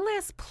 No. Our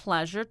last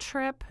pleasure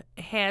trip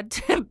had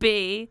to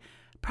be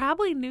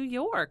Probably New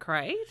York,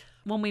 right?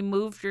 When we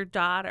moved your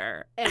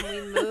daughter. And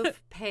we moved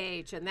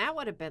Paige, and that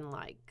would have been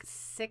like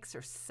 6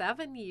 or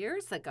 7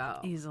 years ago.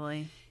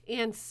 Easily.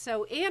 And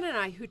so Ann and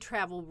I, who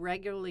travel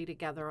regularly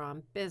together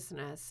on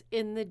business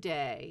in the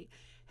day,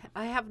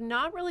 I have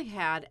not really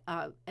had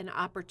an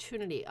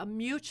opportunity, a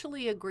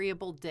mutually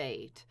agreeable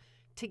date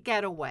to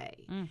get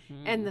away.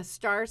 Mm-hmm. And the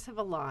stars have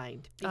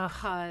aligned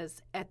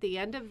because at the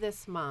end of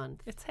this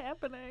month, It's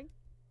happening.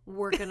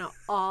 we're going to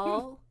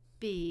all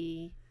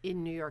be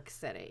in New York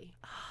City.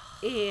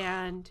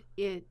 And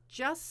it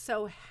just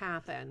so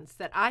happens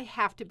that I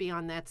have to be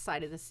on that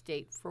side of the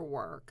state for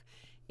work,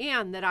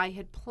 and that I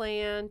had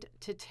planned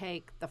to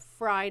take the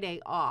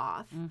Friday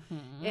off.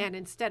 Mm-hmm. And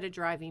instead of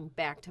driving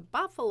back to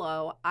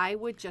Buffalo, I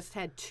would just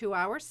head 2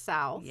 hours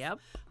south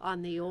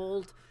on the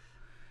old,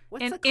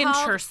 what's it called?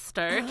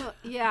 Interstate.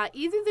 Yeah,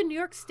 either the New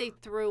York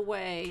State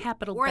Thruway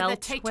Capitol or Beltway.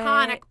 the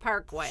Tectonic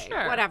Parkway,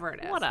 Sure. whatever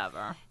it is.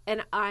 Whatever.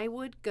 And I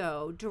would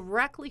go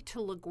directly to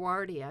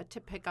LaGuardia to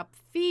pick up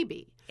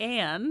Phoebe,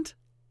 And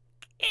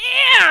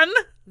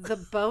the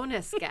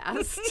bonus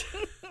guest.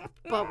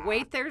 But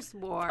wait, there's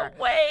more.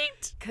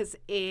 wait. Because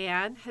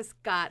Anne has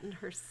gotten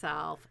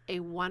herself a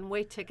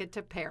one-way ticket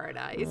to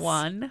paradise.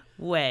 One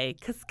way.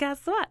 Because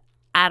guess what?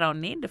 I don't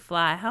need to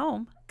fly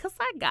home because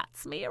I got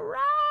me a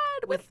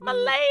ride with my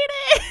lady.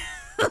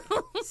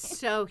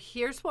 So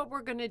here's what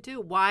we're going to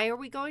do. Why are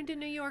we going to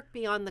New York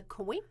beyond the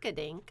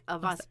coinkadink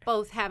of us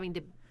both having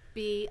to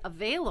be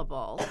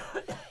available?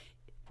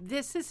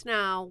 This is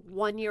now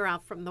 1 year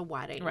out from the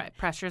wedding. Right.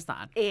 Pressure's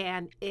on.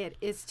 And it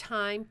is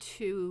time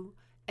to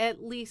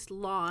at least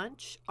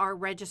launch our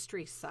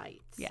registry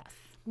sites. Yes.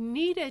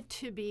 Needed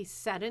to be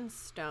set in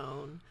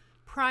stone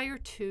prior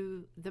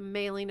to the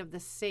mailing of the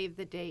Save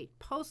the Date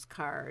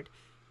postcard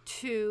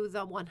to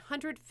the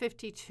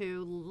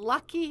 152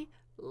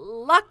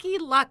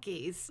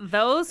 luckies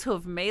Those who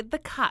have made the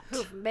cut.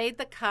 who've made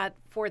the cut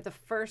for the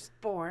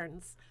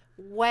firstborn's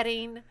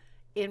wedding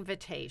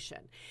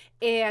invitation.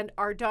 And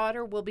our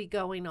daughter will be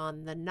going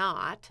on the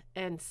Knot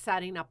and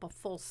setting up a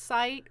full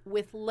site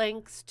with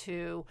links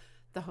to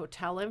the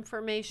hotel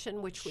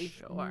information, which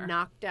we've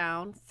knocked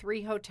down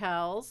 3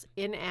 hotels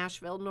in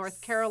Asheville,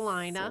 North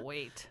Carolina.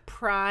 Sweet.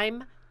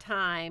 Prime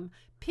time,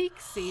 peak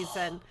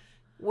season,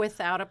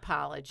 without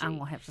apology. I'm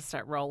going to have to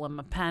start rolling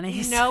my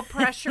pennies. No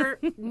pressure,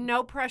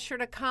 no pressure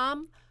to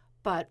come,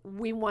 but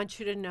we want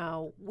you to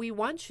know we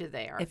want you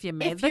there. If you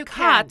made the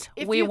cut,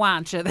 we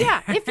want you there.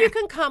 Yeah, if you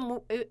can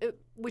come,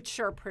 we'd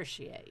sure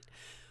appreciate.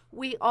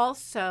 We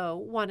also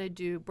want to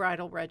do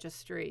bridal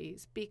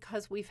registries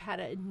because we've had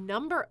a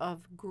number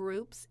of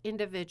groups,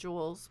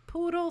 individuals,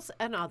 poodles,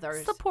 and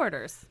others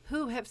Supporters.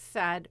 who have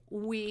said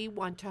we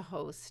want to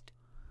host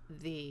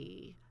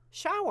the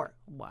shower.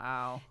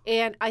 Wow.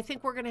 And I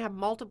think we're going to have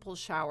multiple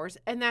showers,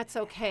 and that's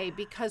okay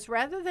because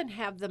rather than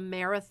have the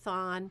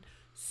marathon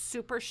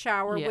super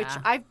shower, which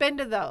I've been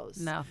to those.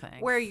 No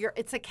thanks. Where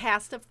it's a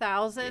cast of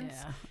thousands.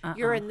 Yeah.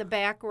 You're in the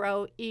back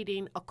row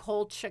eating a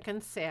cold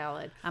chicken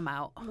salad. I'm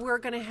out. We're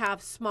going to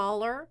have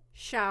smaller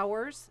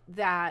showers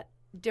that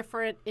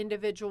different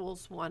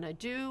individuals want to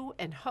do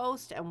and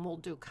host, and we'll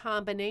do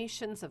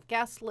combinations of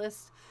guest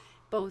lists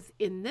both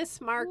in this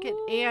market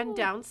and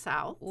down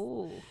south.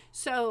 Ooh.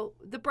 So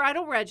the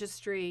bridal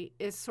registry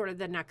is sort of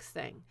the next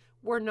thing.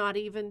 We're not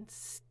even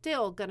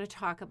still going to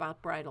talk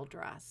about bridal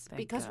dress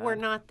because we're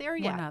not there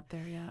yet. We're not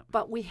there yet.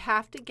 But we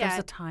have to get, There's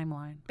a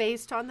timeline.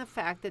 based on the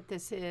fact that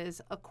this is,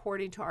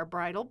 according to our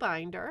bridal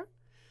binder,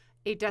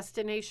 a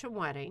destination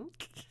wedding.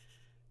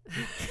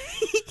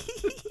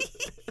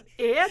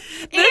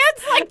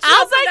 It's like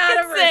jumping out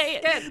of her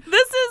skin.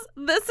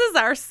 This is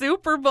our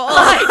Super Bowl.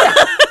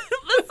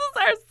 This is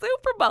our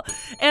Super Bowl.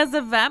 As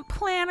event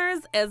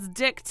planners, as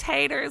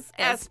dictators,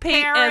 As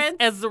parents.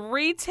 as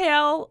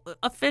retail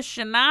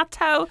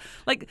aficionado,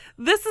 like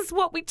this is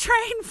what we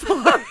train for.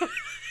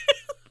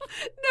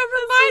 Never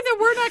mind that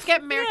we're not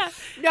getting married.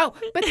 Yeah. No,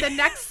 but the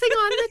next thing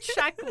on the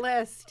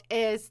checklist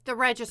is the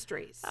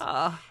registries.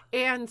 Oh,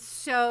 And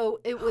so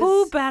it was.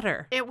 who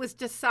better? It was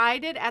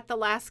decided at the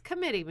last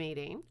committee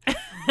meeting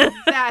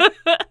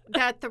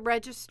that the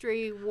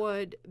registry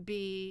would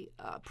be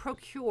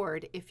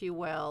procured, if you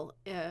will,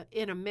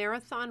 in a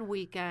marathon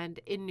weekend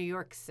in New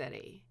York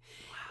City.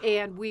 Wow.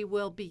 And we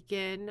will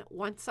begin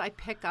once I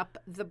pick up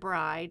the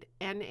bride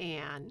and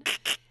Anne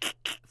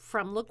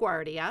from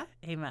LaGuardia.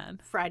 Amen.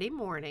 Friday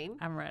morning.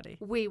 I'm ready.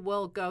 We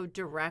will go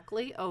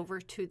directly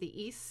over to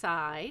the east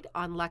side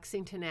on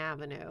Lexington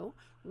Avenue,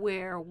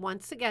 where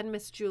once again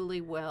Miss Julie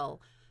will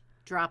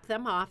drop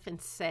them off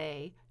and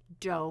say,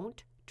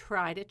 don't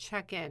try to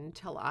check in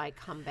till I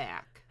come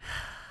back.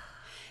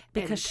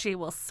 Because she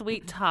will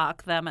sweet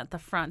talk them at the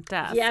front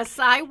desk. Yes,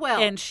 I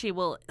will. And she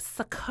will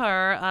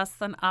secure us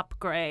an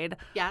upgrade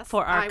Yes,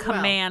 for our I will.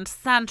 command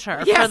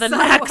center Yes, for the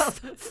I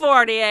next will.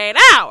 48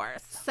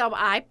 hours. So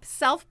I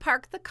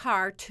self-park the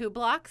car 2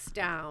 blocks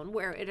down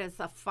where it is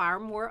a far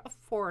more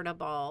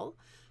affordable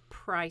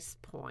price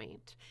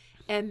point.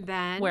 And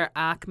then Where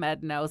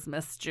Ahmed knows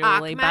Miss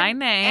Julie by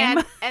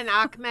name. And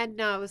Ahmed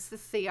knows the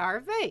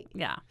CRV.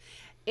 Yeah.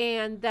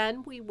 And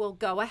then we will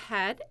go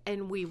ahead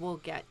and we will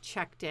get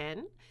checked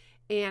in.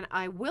 And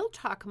I will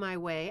talk my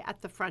way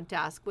at the front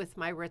desk with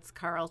my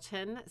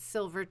Ritz-Carlton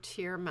Silver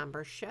Tier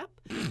membership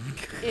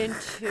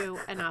into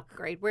an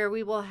upgrade where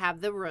we will have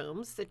the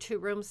rooms, the 2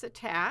 rooms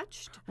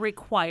attached.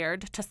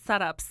 Required to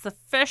set up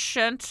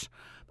sufficient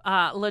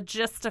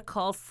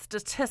logistical,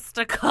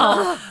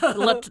 statistical,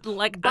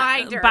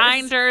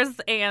 binders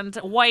and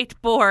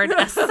whiteboard,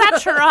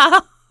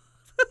 etc.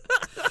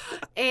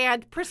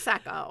 And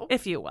Prosecco.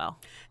 If you will.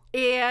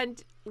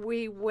 And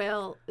we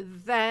will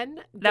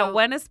then Now,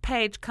 when is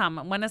Paige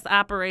coming? When is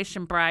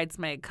Operation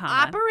Bridesmaid coming?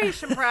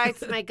 Operation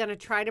Bridesmaid going to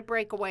try to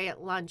break away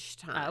at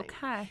lunchtime.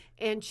 Okay.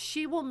 And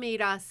she will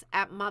meet us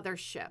at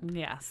Mothership.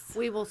 Yes.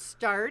 We will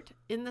start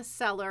in the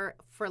cellar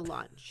for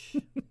lunch.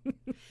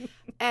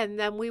 And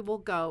then we will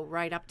go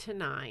right up to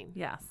 9.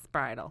 Yes,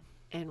 bridal.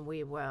 And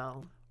we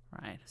will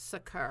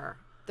succor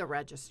the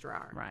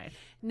registrar. Right.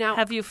 Now,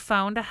 have you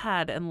phoned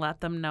ahead and let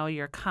them know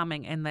you're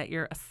coming and that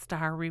you're a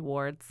Star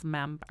Rewards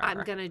member?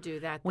 I'm going to do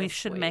that We this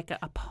should week. make an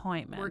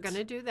appointment. We're going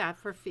to do that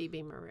for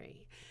Phoebe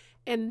Marie.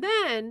 And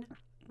then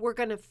we're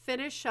going to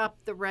finish up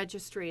the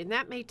registry, and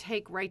that may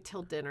take right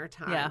till dinner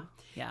time.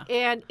 Yeah.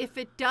 And if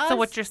it does... So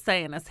what you're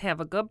saying is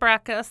have a good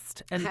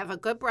breakfast. And have a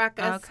good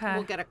breakfast. Okay.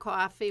 We'll get a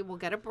coffee. We'll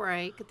get a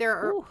break.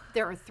 There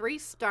are 3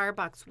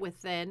 Starbucks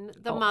within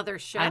the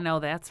mothership. I know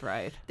that's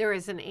right. There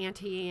is an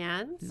Auntie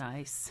Anne's.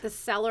 Nice. The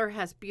cellar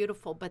has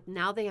beautiful, but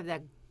now they have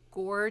that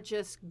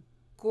gorgeous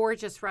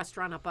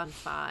restaurant up on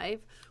 5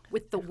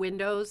 with the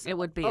windows. It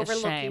would be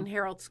overlooking a shame.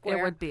 Herald Square.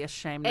 It would be a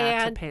shame not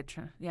And to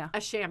patron. Yeah. a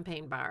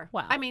champagne bar.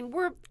 Wow. I mean,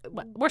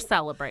 We're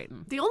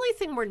celebrating. the only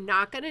thing we're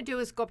not going to do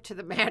is go up to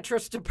the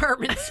mattress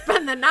department and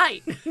spend the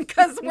night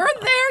because we're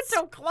there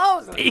till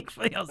closing. Speak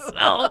for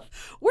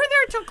yourself. We're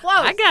there till close.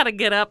 I got to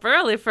get up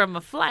early from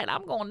a flight.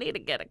 I'm going to need to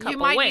get a couple You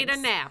might winks. need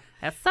a nap.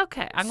 That's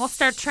okay. I'm going to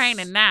start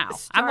training now.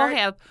 I'm going to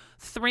have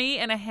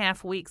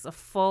 3.5 weeks of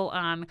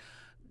full-on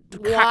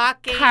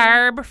walking,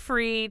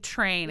 carb-free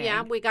training.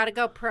 Yeah, we got to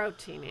go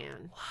protein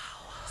in.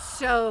 Wow.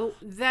 So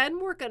then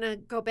we're going to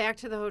go back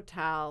to the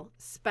hotel,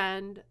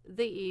 spend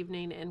the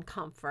evening in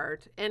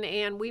comfort.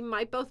 And we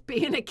might both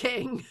be in a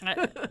king.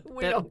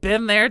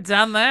 Been there,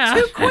 done that.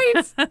 2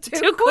 queens.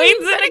 Two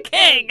queens and a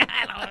king.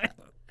 I don't know.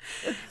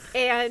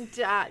 And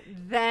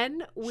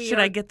then Should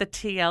I get the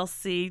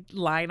TLC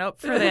lineup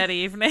for that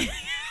evening?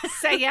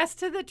 say yes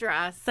to the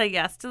dress. Say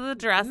yes to the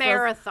dress.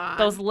 Marathon.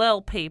 Those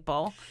lil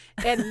people.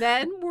 And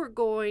then we're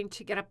going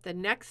to get up the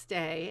next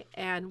day,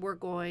 and we're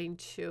going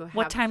to have...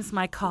 What time's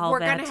my call We're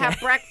that going to have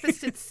day?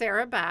 breakfast at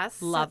Sarah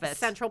Best. Love it.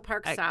 Central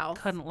Park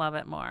South. Couldn't love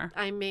it more.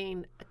 I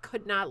mean,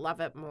 could not love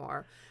it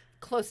more.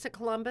 Close to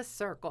Columbus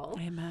Circle.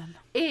 Amen.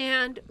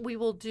 And we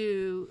will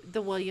do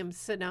the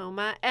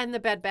Williams-Sonoma and the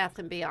Bed Bath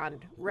 &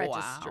 Beyond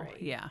registry.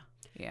 Wow.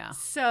 Yeah.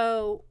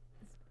 So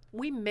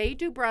we may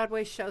do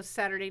Broadway shows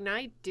Saturday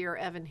night. Dear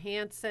Evan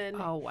Hansen.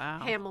 Oh, wow.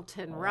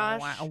 Hamilton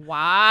Rush. Wow.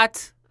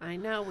 What? I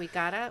know. We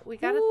gotta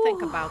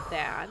think about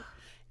that.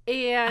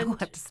 And I'll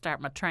have to start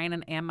my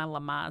training and my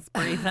Lamaze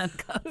breathing.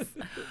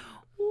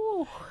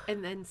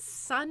 And then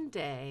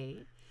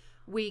Sunday,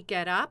 we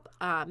get up,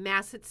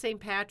 Mass at St.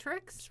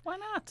 Patrick's. Why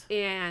not?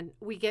 And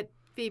we get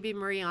Phoebe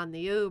Marie on the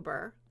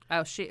Uber.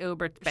 Oh, she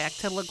Ubered back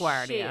to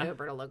LaGuardia. She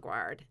Ubered to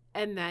LaGuardia.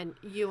 And then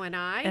you and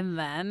I. And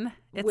then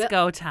it's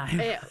go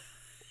time.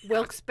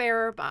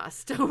 Wilkes-Barre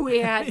bust. We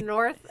had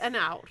north and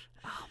out.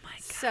 Oh, my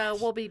God. So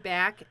we'll be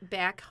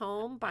back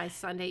home by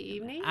Sunday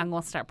evening. I'm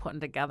going to start putting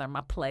together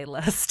my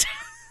playlist.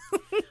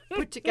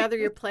 Put together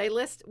your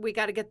playlist. We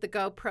got to get the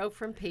GoPro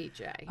from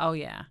PJ. Oh,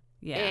 yeah.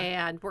 Yeah.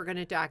 And we're going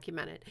to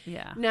document it.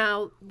 Yeah.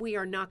 Now, we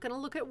are not going to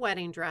look at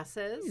wedding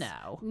dresses.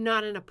 No.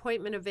 Not an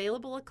appointment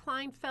available at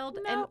Kleinfeld.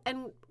 No.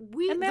 And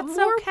that's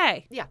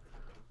okay. Yeah.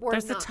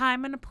 There's a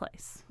time and a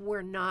place.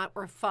 We're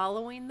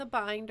following the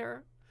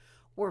binder.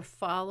 We're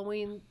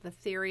following the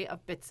theory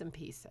of bits and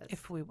pieces.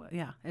 If we will.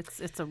 Yeah. It's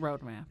a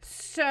roadmap.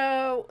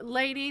 So,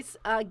 ladies,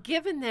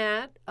 given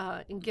that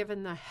and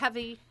given the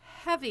heavy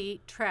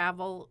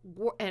travel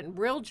and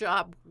real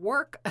job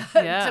work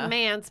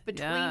demands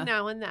between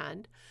now and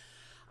then,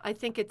 I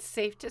think it's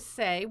safe to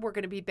say we're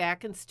going to be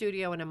back in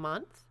studio in a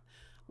month.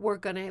 We're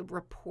going to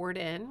report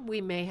in. We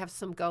may have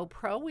some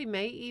GoPro. We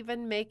may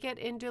even make it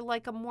into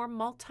like a more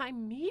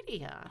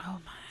multimedia.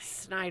 Oh, my.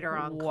 Snyder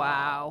On Call.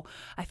 Wow.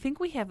 I think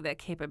we have that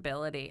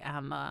capability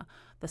on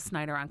the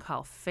Snyder On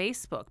Call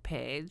Facebook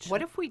page.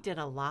 What if we did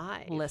a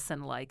live?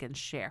 Listen, like, and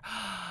share.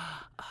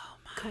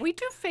 Can we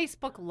do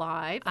Facebook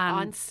Live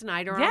on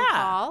Snyder On Yeah.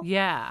 Call?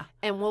 Yeah.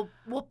 And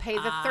we'll pay the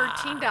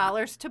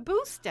 $13 to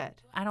boost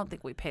it. I don't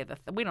think we pay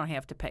we don't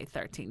have to pay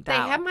 $13. They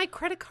have my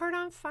credit card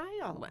on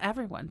file.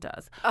 Everyone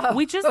does. Oh,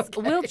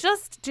 We'll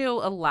just do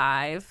a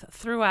live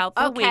throughout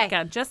the Okay.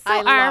 weekend, just so I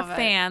our love it.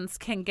 fans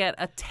can get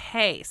a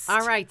taste.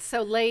 All right.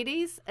 So,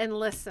 ladies and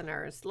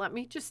listeners, let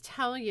me just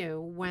tell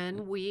you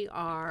when we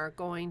are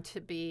going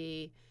to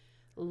be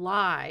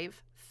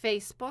live,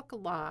 Facebook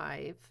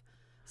Live,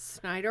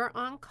 Snyder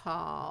On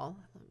Call.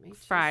 Let me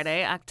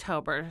Friday,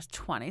 October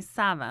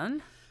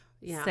 27,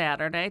 Yeah.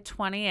 Saturday,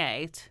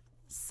 28,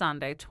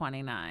 Sunday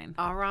 29.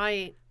 All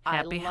right.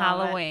 Happy I love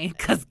Halloween,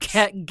 because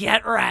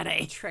get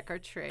ready. Trick or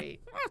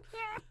treat.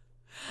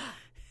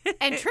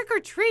 And trick or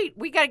treat,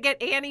 we got to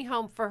get Annie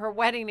home for her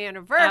wedding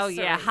anniversary. Oh,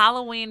 yeah.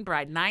 Halloween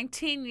bride.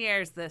 19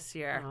 years this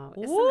year. Oh,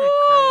 isn't that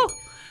great?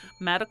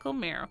 Medical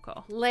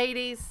miracle.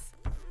 Ladies,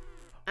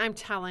 I'm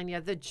telling you,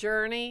 the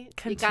journey,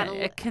 you gotta,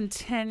 It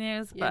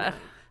continues, you but... know,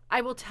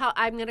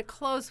 I'm going to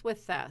close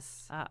with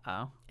this.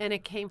 Uh-oh. And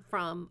it came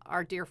from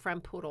our dear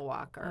friend Poodle I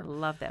Walker.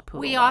 love that poodle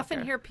We walker.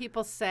 often hear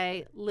people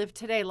say, live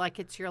today like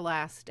it's your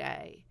last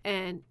day.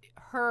 And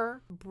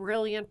her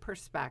brilliant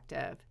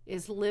perspective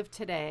is live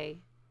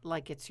today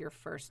like it's your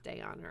first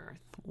day on earth.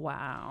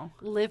 Wow.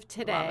 Live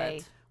today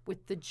it.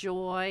 with the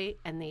joy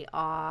and the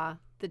awe,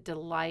 the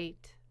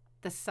delight,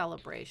 the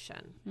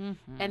celebration.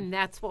 Mm-hmm. And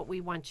that's what we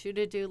want you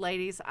to do,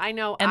 ladies. I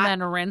know. And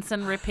then rinse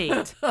and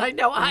repeat. I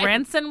know.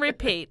 Rinse and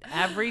repeat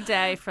every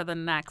day for the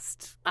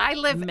next I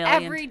live million.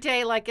 every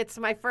day like it's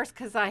my first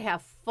because I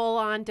have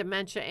full-on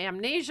dementia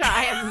amnesia.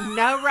 I have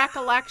no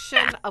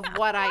recollection of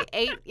what I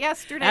ate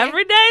yesterday.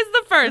 Every day's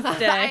the first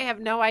day. I have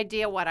no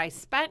idea what I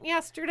spent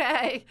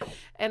yesterday,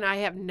 and I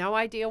have no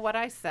idea what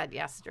I said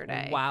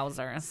yesterday.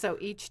 Wowzers. So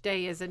each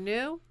day is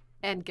anew,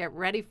 and get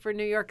ready for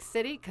New York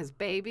City because,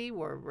 baby,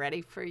 we're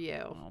ready for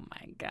you. Oh,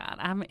 my God.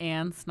 I'm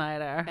Ann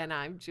Snyder. And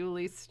I'm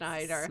Julie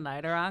Snyder.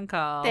 Snyder on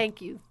Call.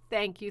 Thank you,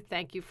 thank you,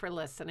 thank you for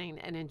listening,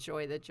 and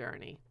enjoy the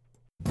journey.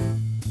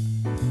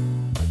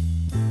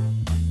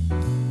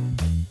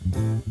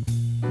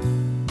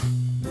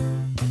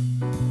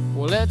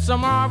 Well, it's a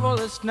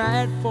marvelous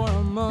night for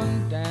a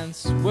moon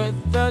dance with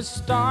the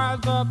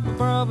stars up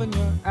above in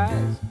your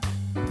eyes.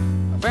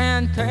 A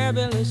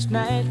fantabulous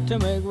night to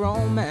make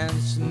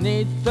romance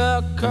neath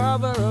the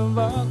cover of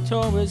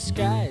October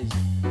skies.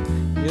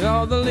 You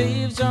know the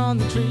leaves on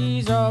the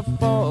trees are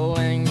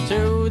falling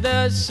to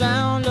the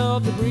sound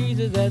of the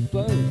breezes that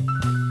blow.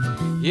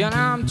 You know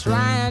I'm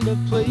trying to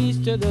please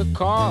to the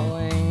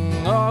calling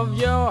of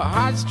your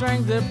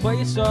heartstrings that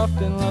play soft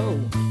and low.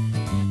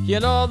 You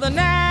know the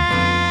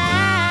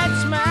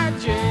night's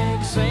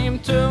magic seem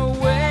to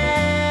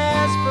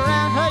whisper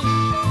and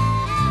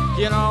hush.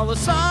 You know the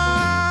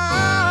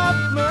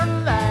soft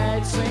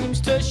moonlight seems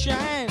to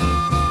shine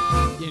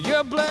in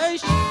your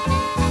blush.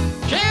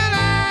 Can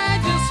I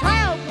just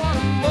have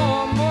one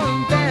more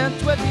moon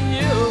dance with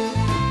you,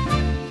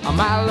 oh,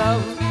 my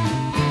love?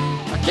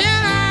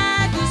 Can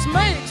I just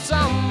make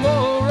some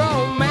more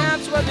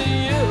romance with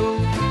you,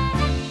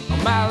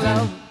 oh, my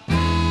love?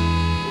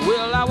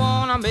 Well, I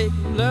wanna make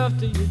love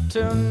to you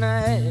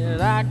tonight.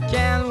 I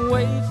can't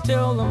wait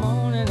till the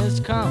morning has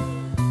come.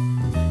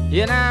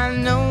 And I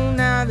know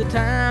now the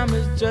time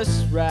is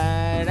just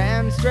right,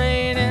 and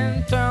straight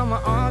into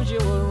my arms you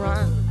will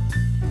run.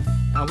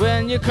 And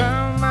when you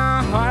come,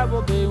 my heart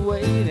will be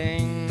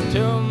waiting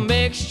to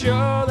make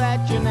sure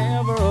that you're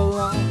never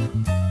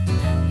alone.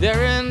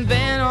 There and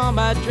then all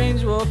my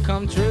dreams will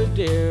come true,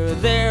 dear.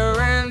 There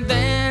and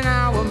then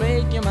I will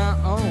make you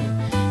my own.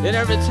 And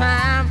every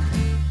time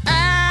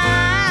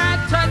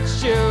I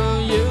touch you,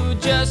 you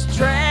just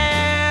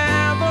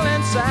tremble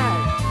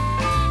inside.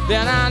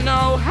 Then I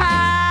know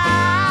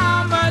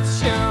how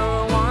much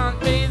you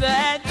want me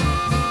that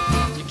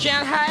you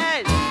can't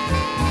hide.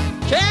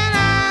 Can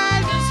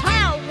I just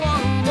have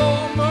one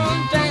more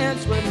moon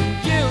dance with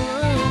you,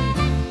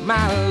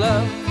 my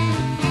love?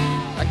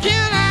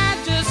 Can I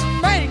just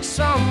make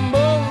some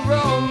more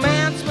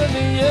romance with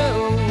you,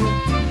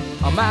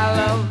 oh, my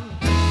love?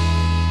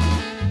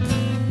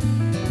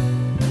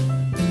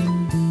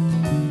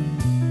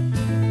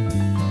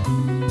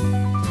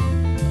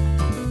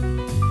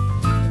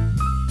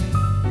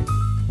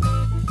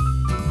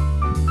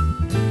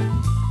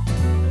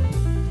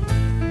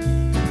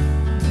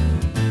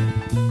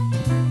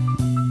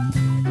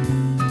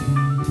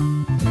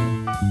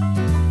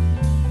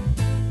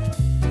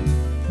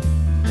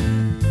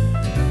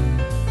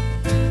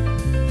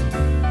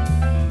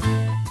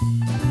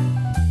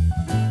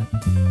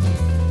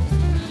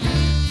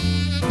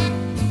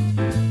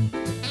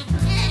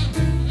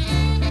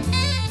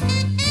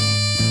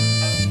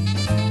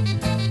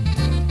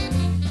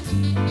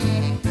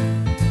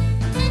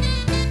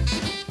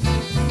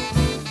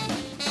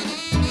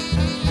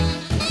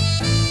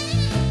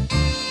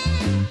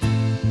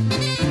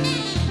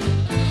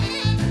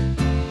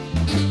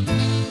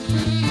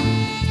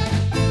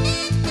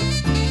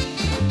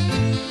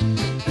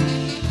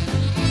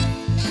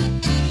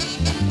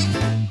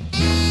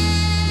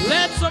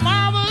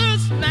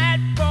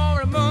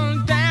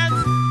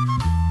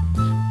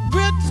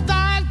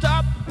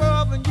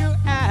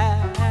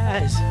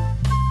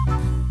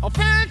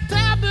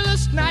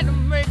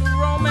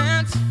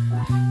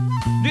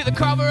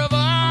 Cover of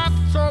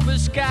October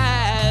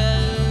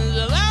skies.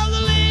 All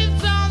the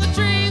leaves on the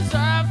trees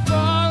are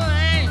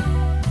falling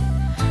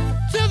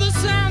to the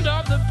sound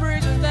of the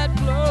breezes that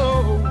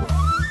blow.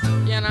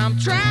 And I'm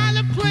trying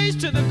to please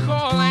to the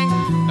calling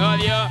of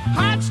your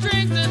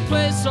heartstrings that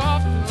play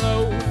soft and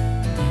low.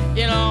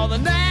 In all the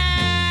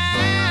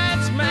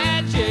night's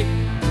magic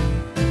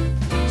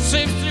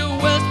seems to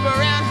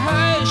whisper and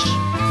hush.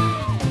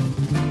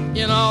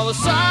 In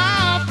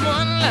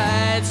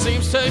moonlight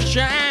seems to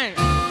shine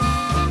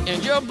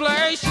in your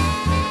place.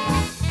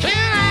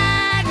 Can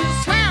I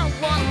just have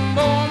one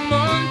more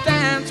moon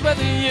dance with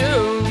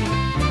you,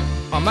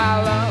 oh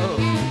my love?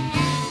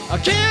 Or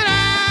can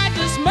I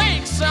just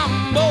make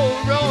some more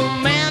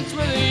romance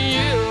with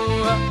you,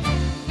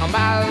 oh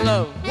my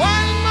love?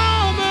 One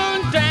more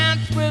moon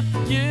dance with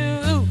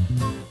you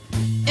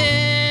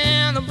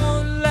in the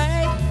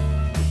moonlight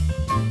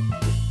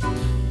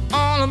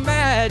on a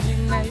magic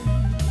night.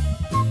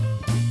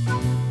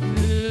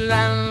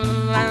 Dance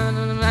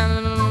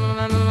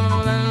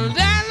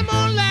the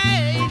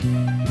moonlight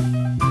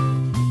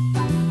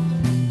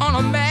on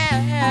a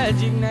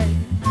magic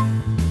night.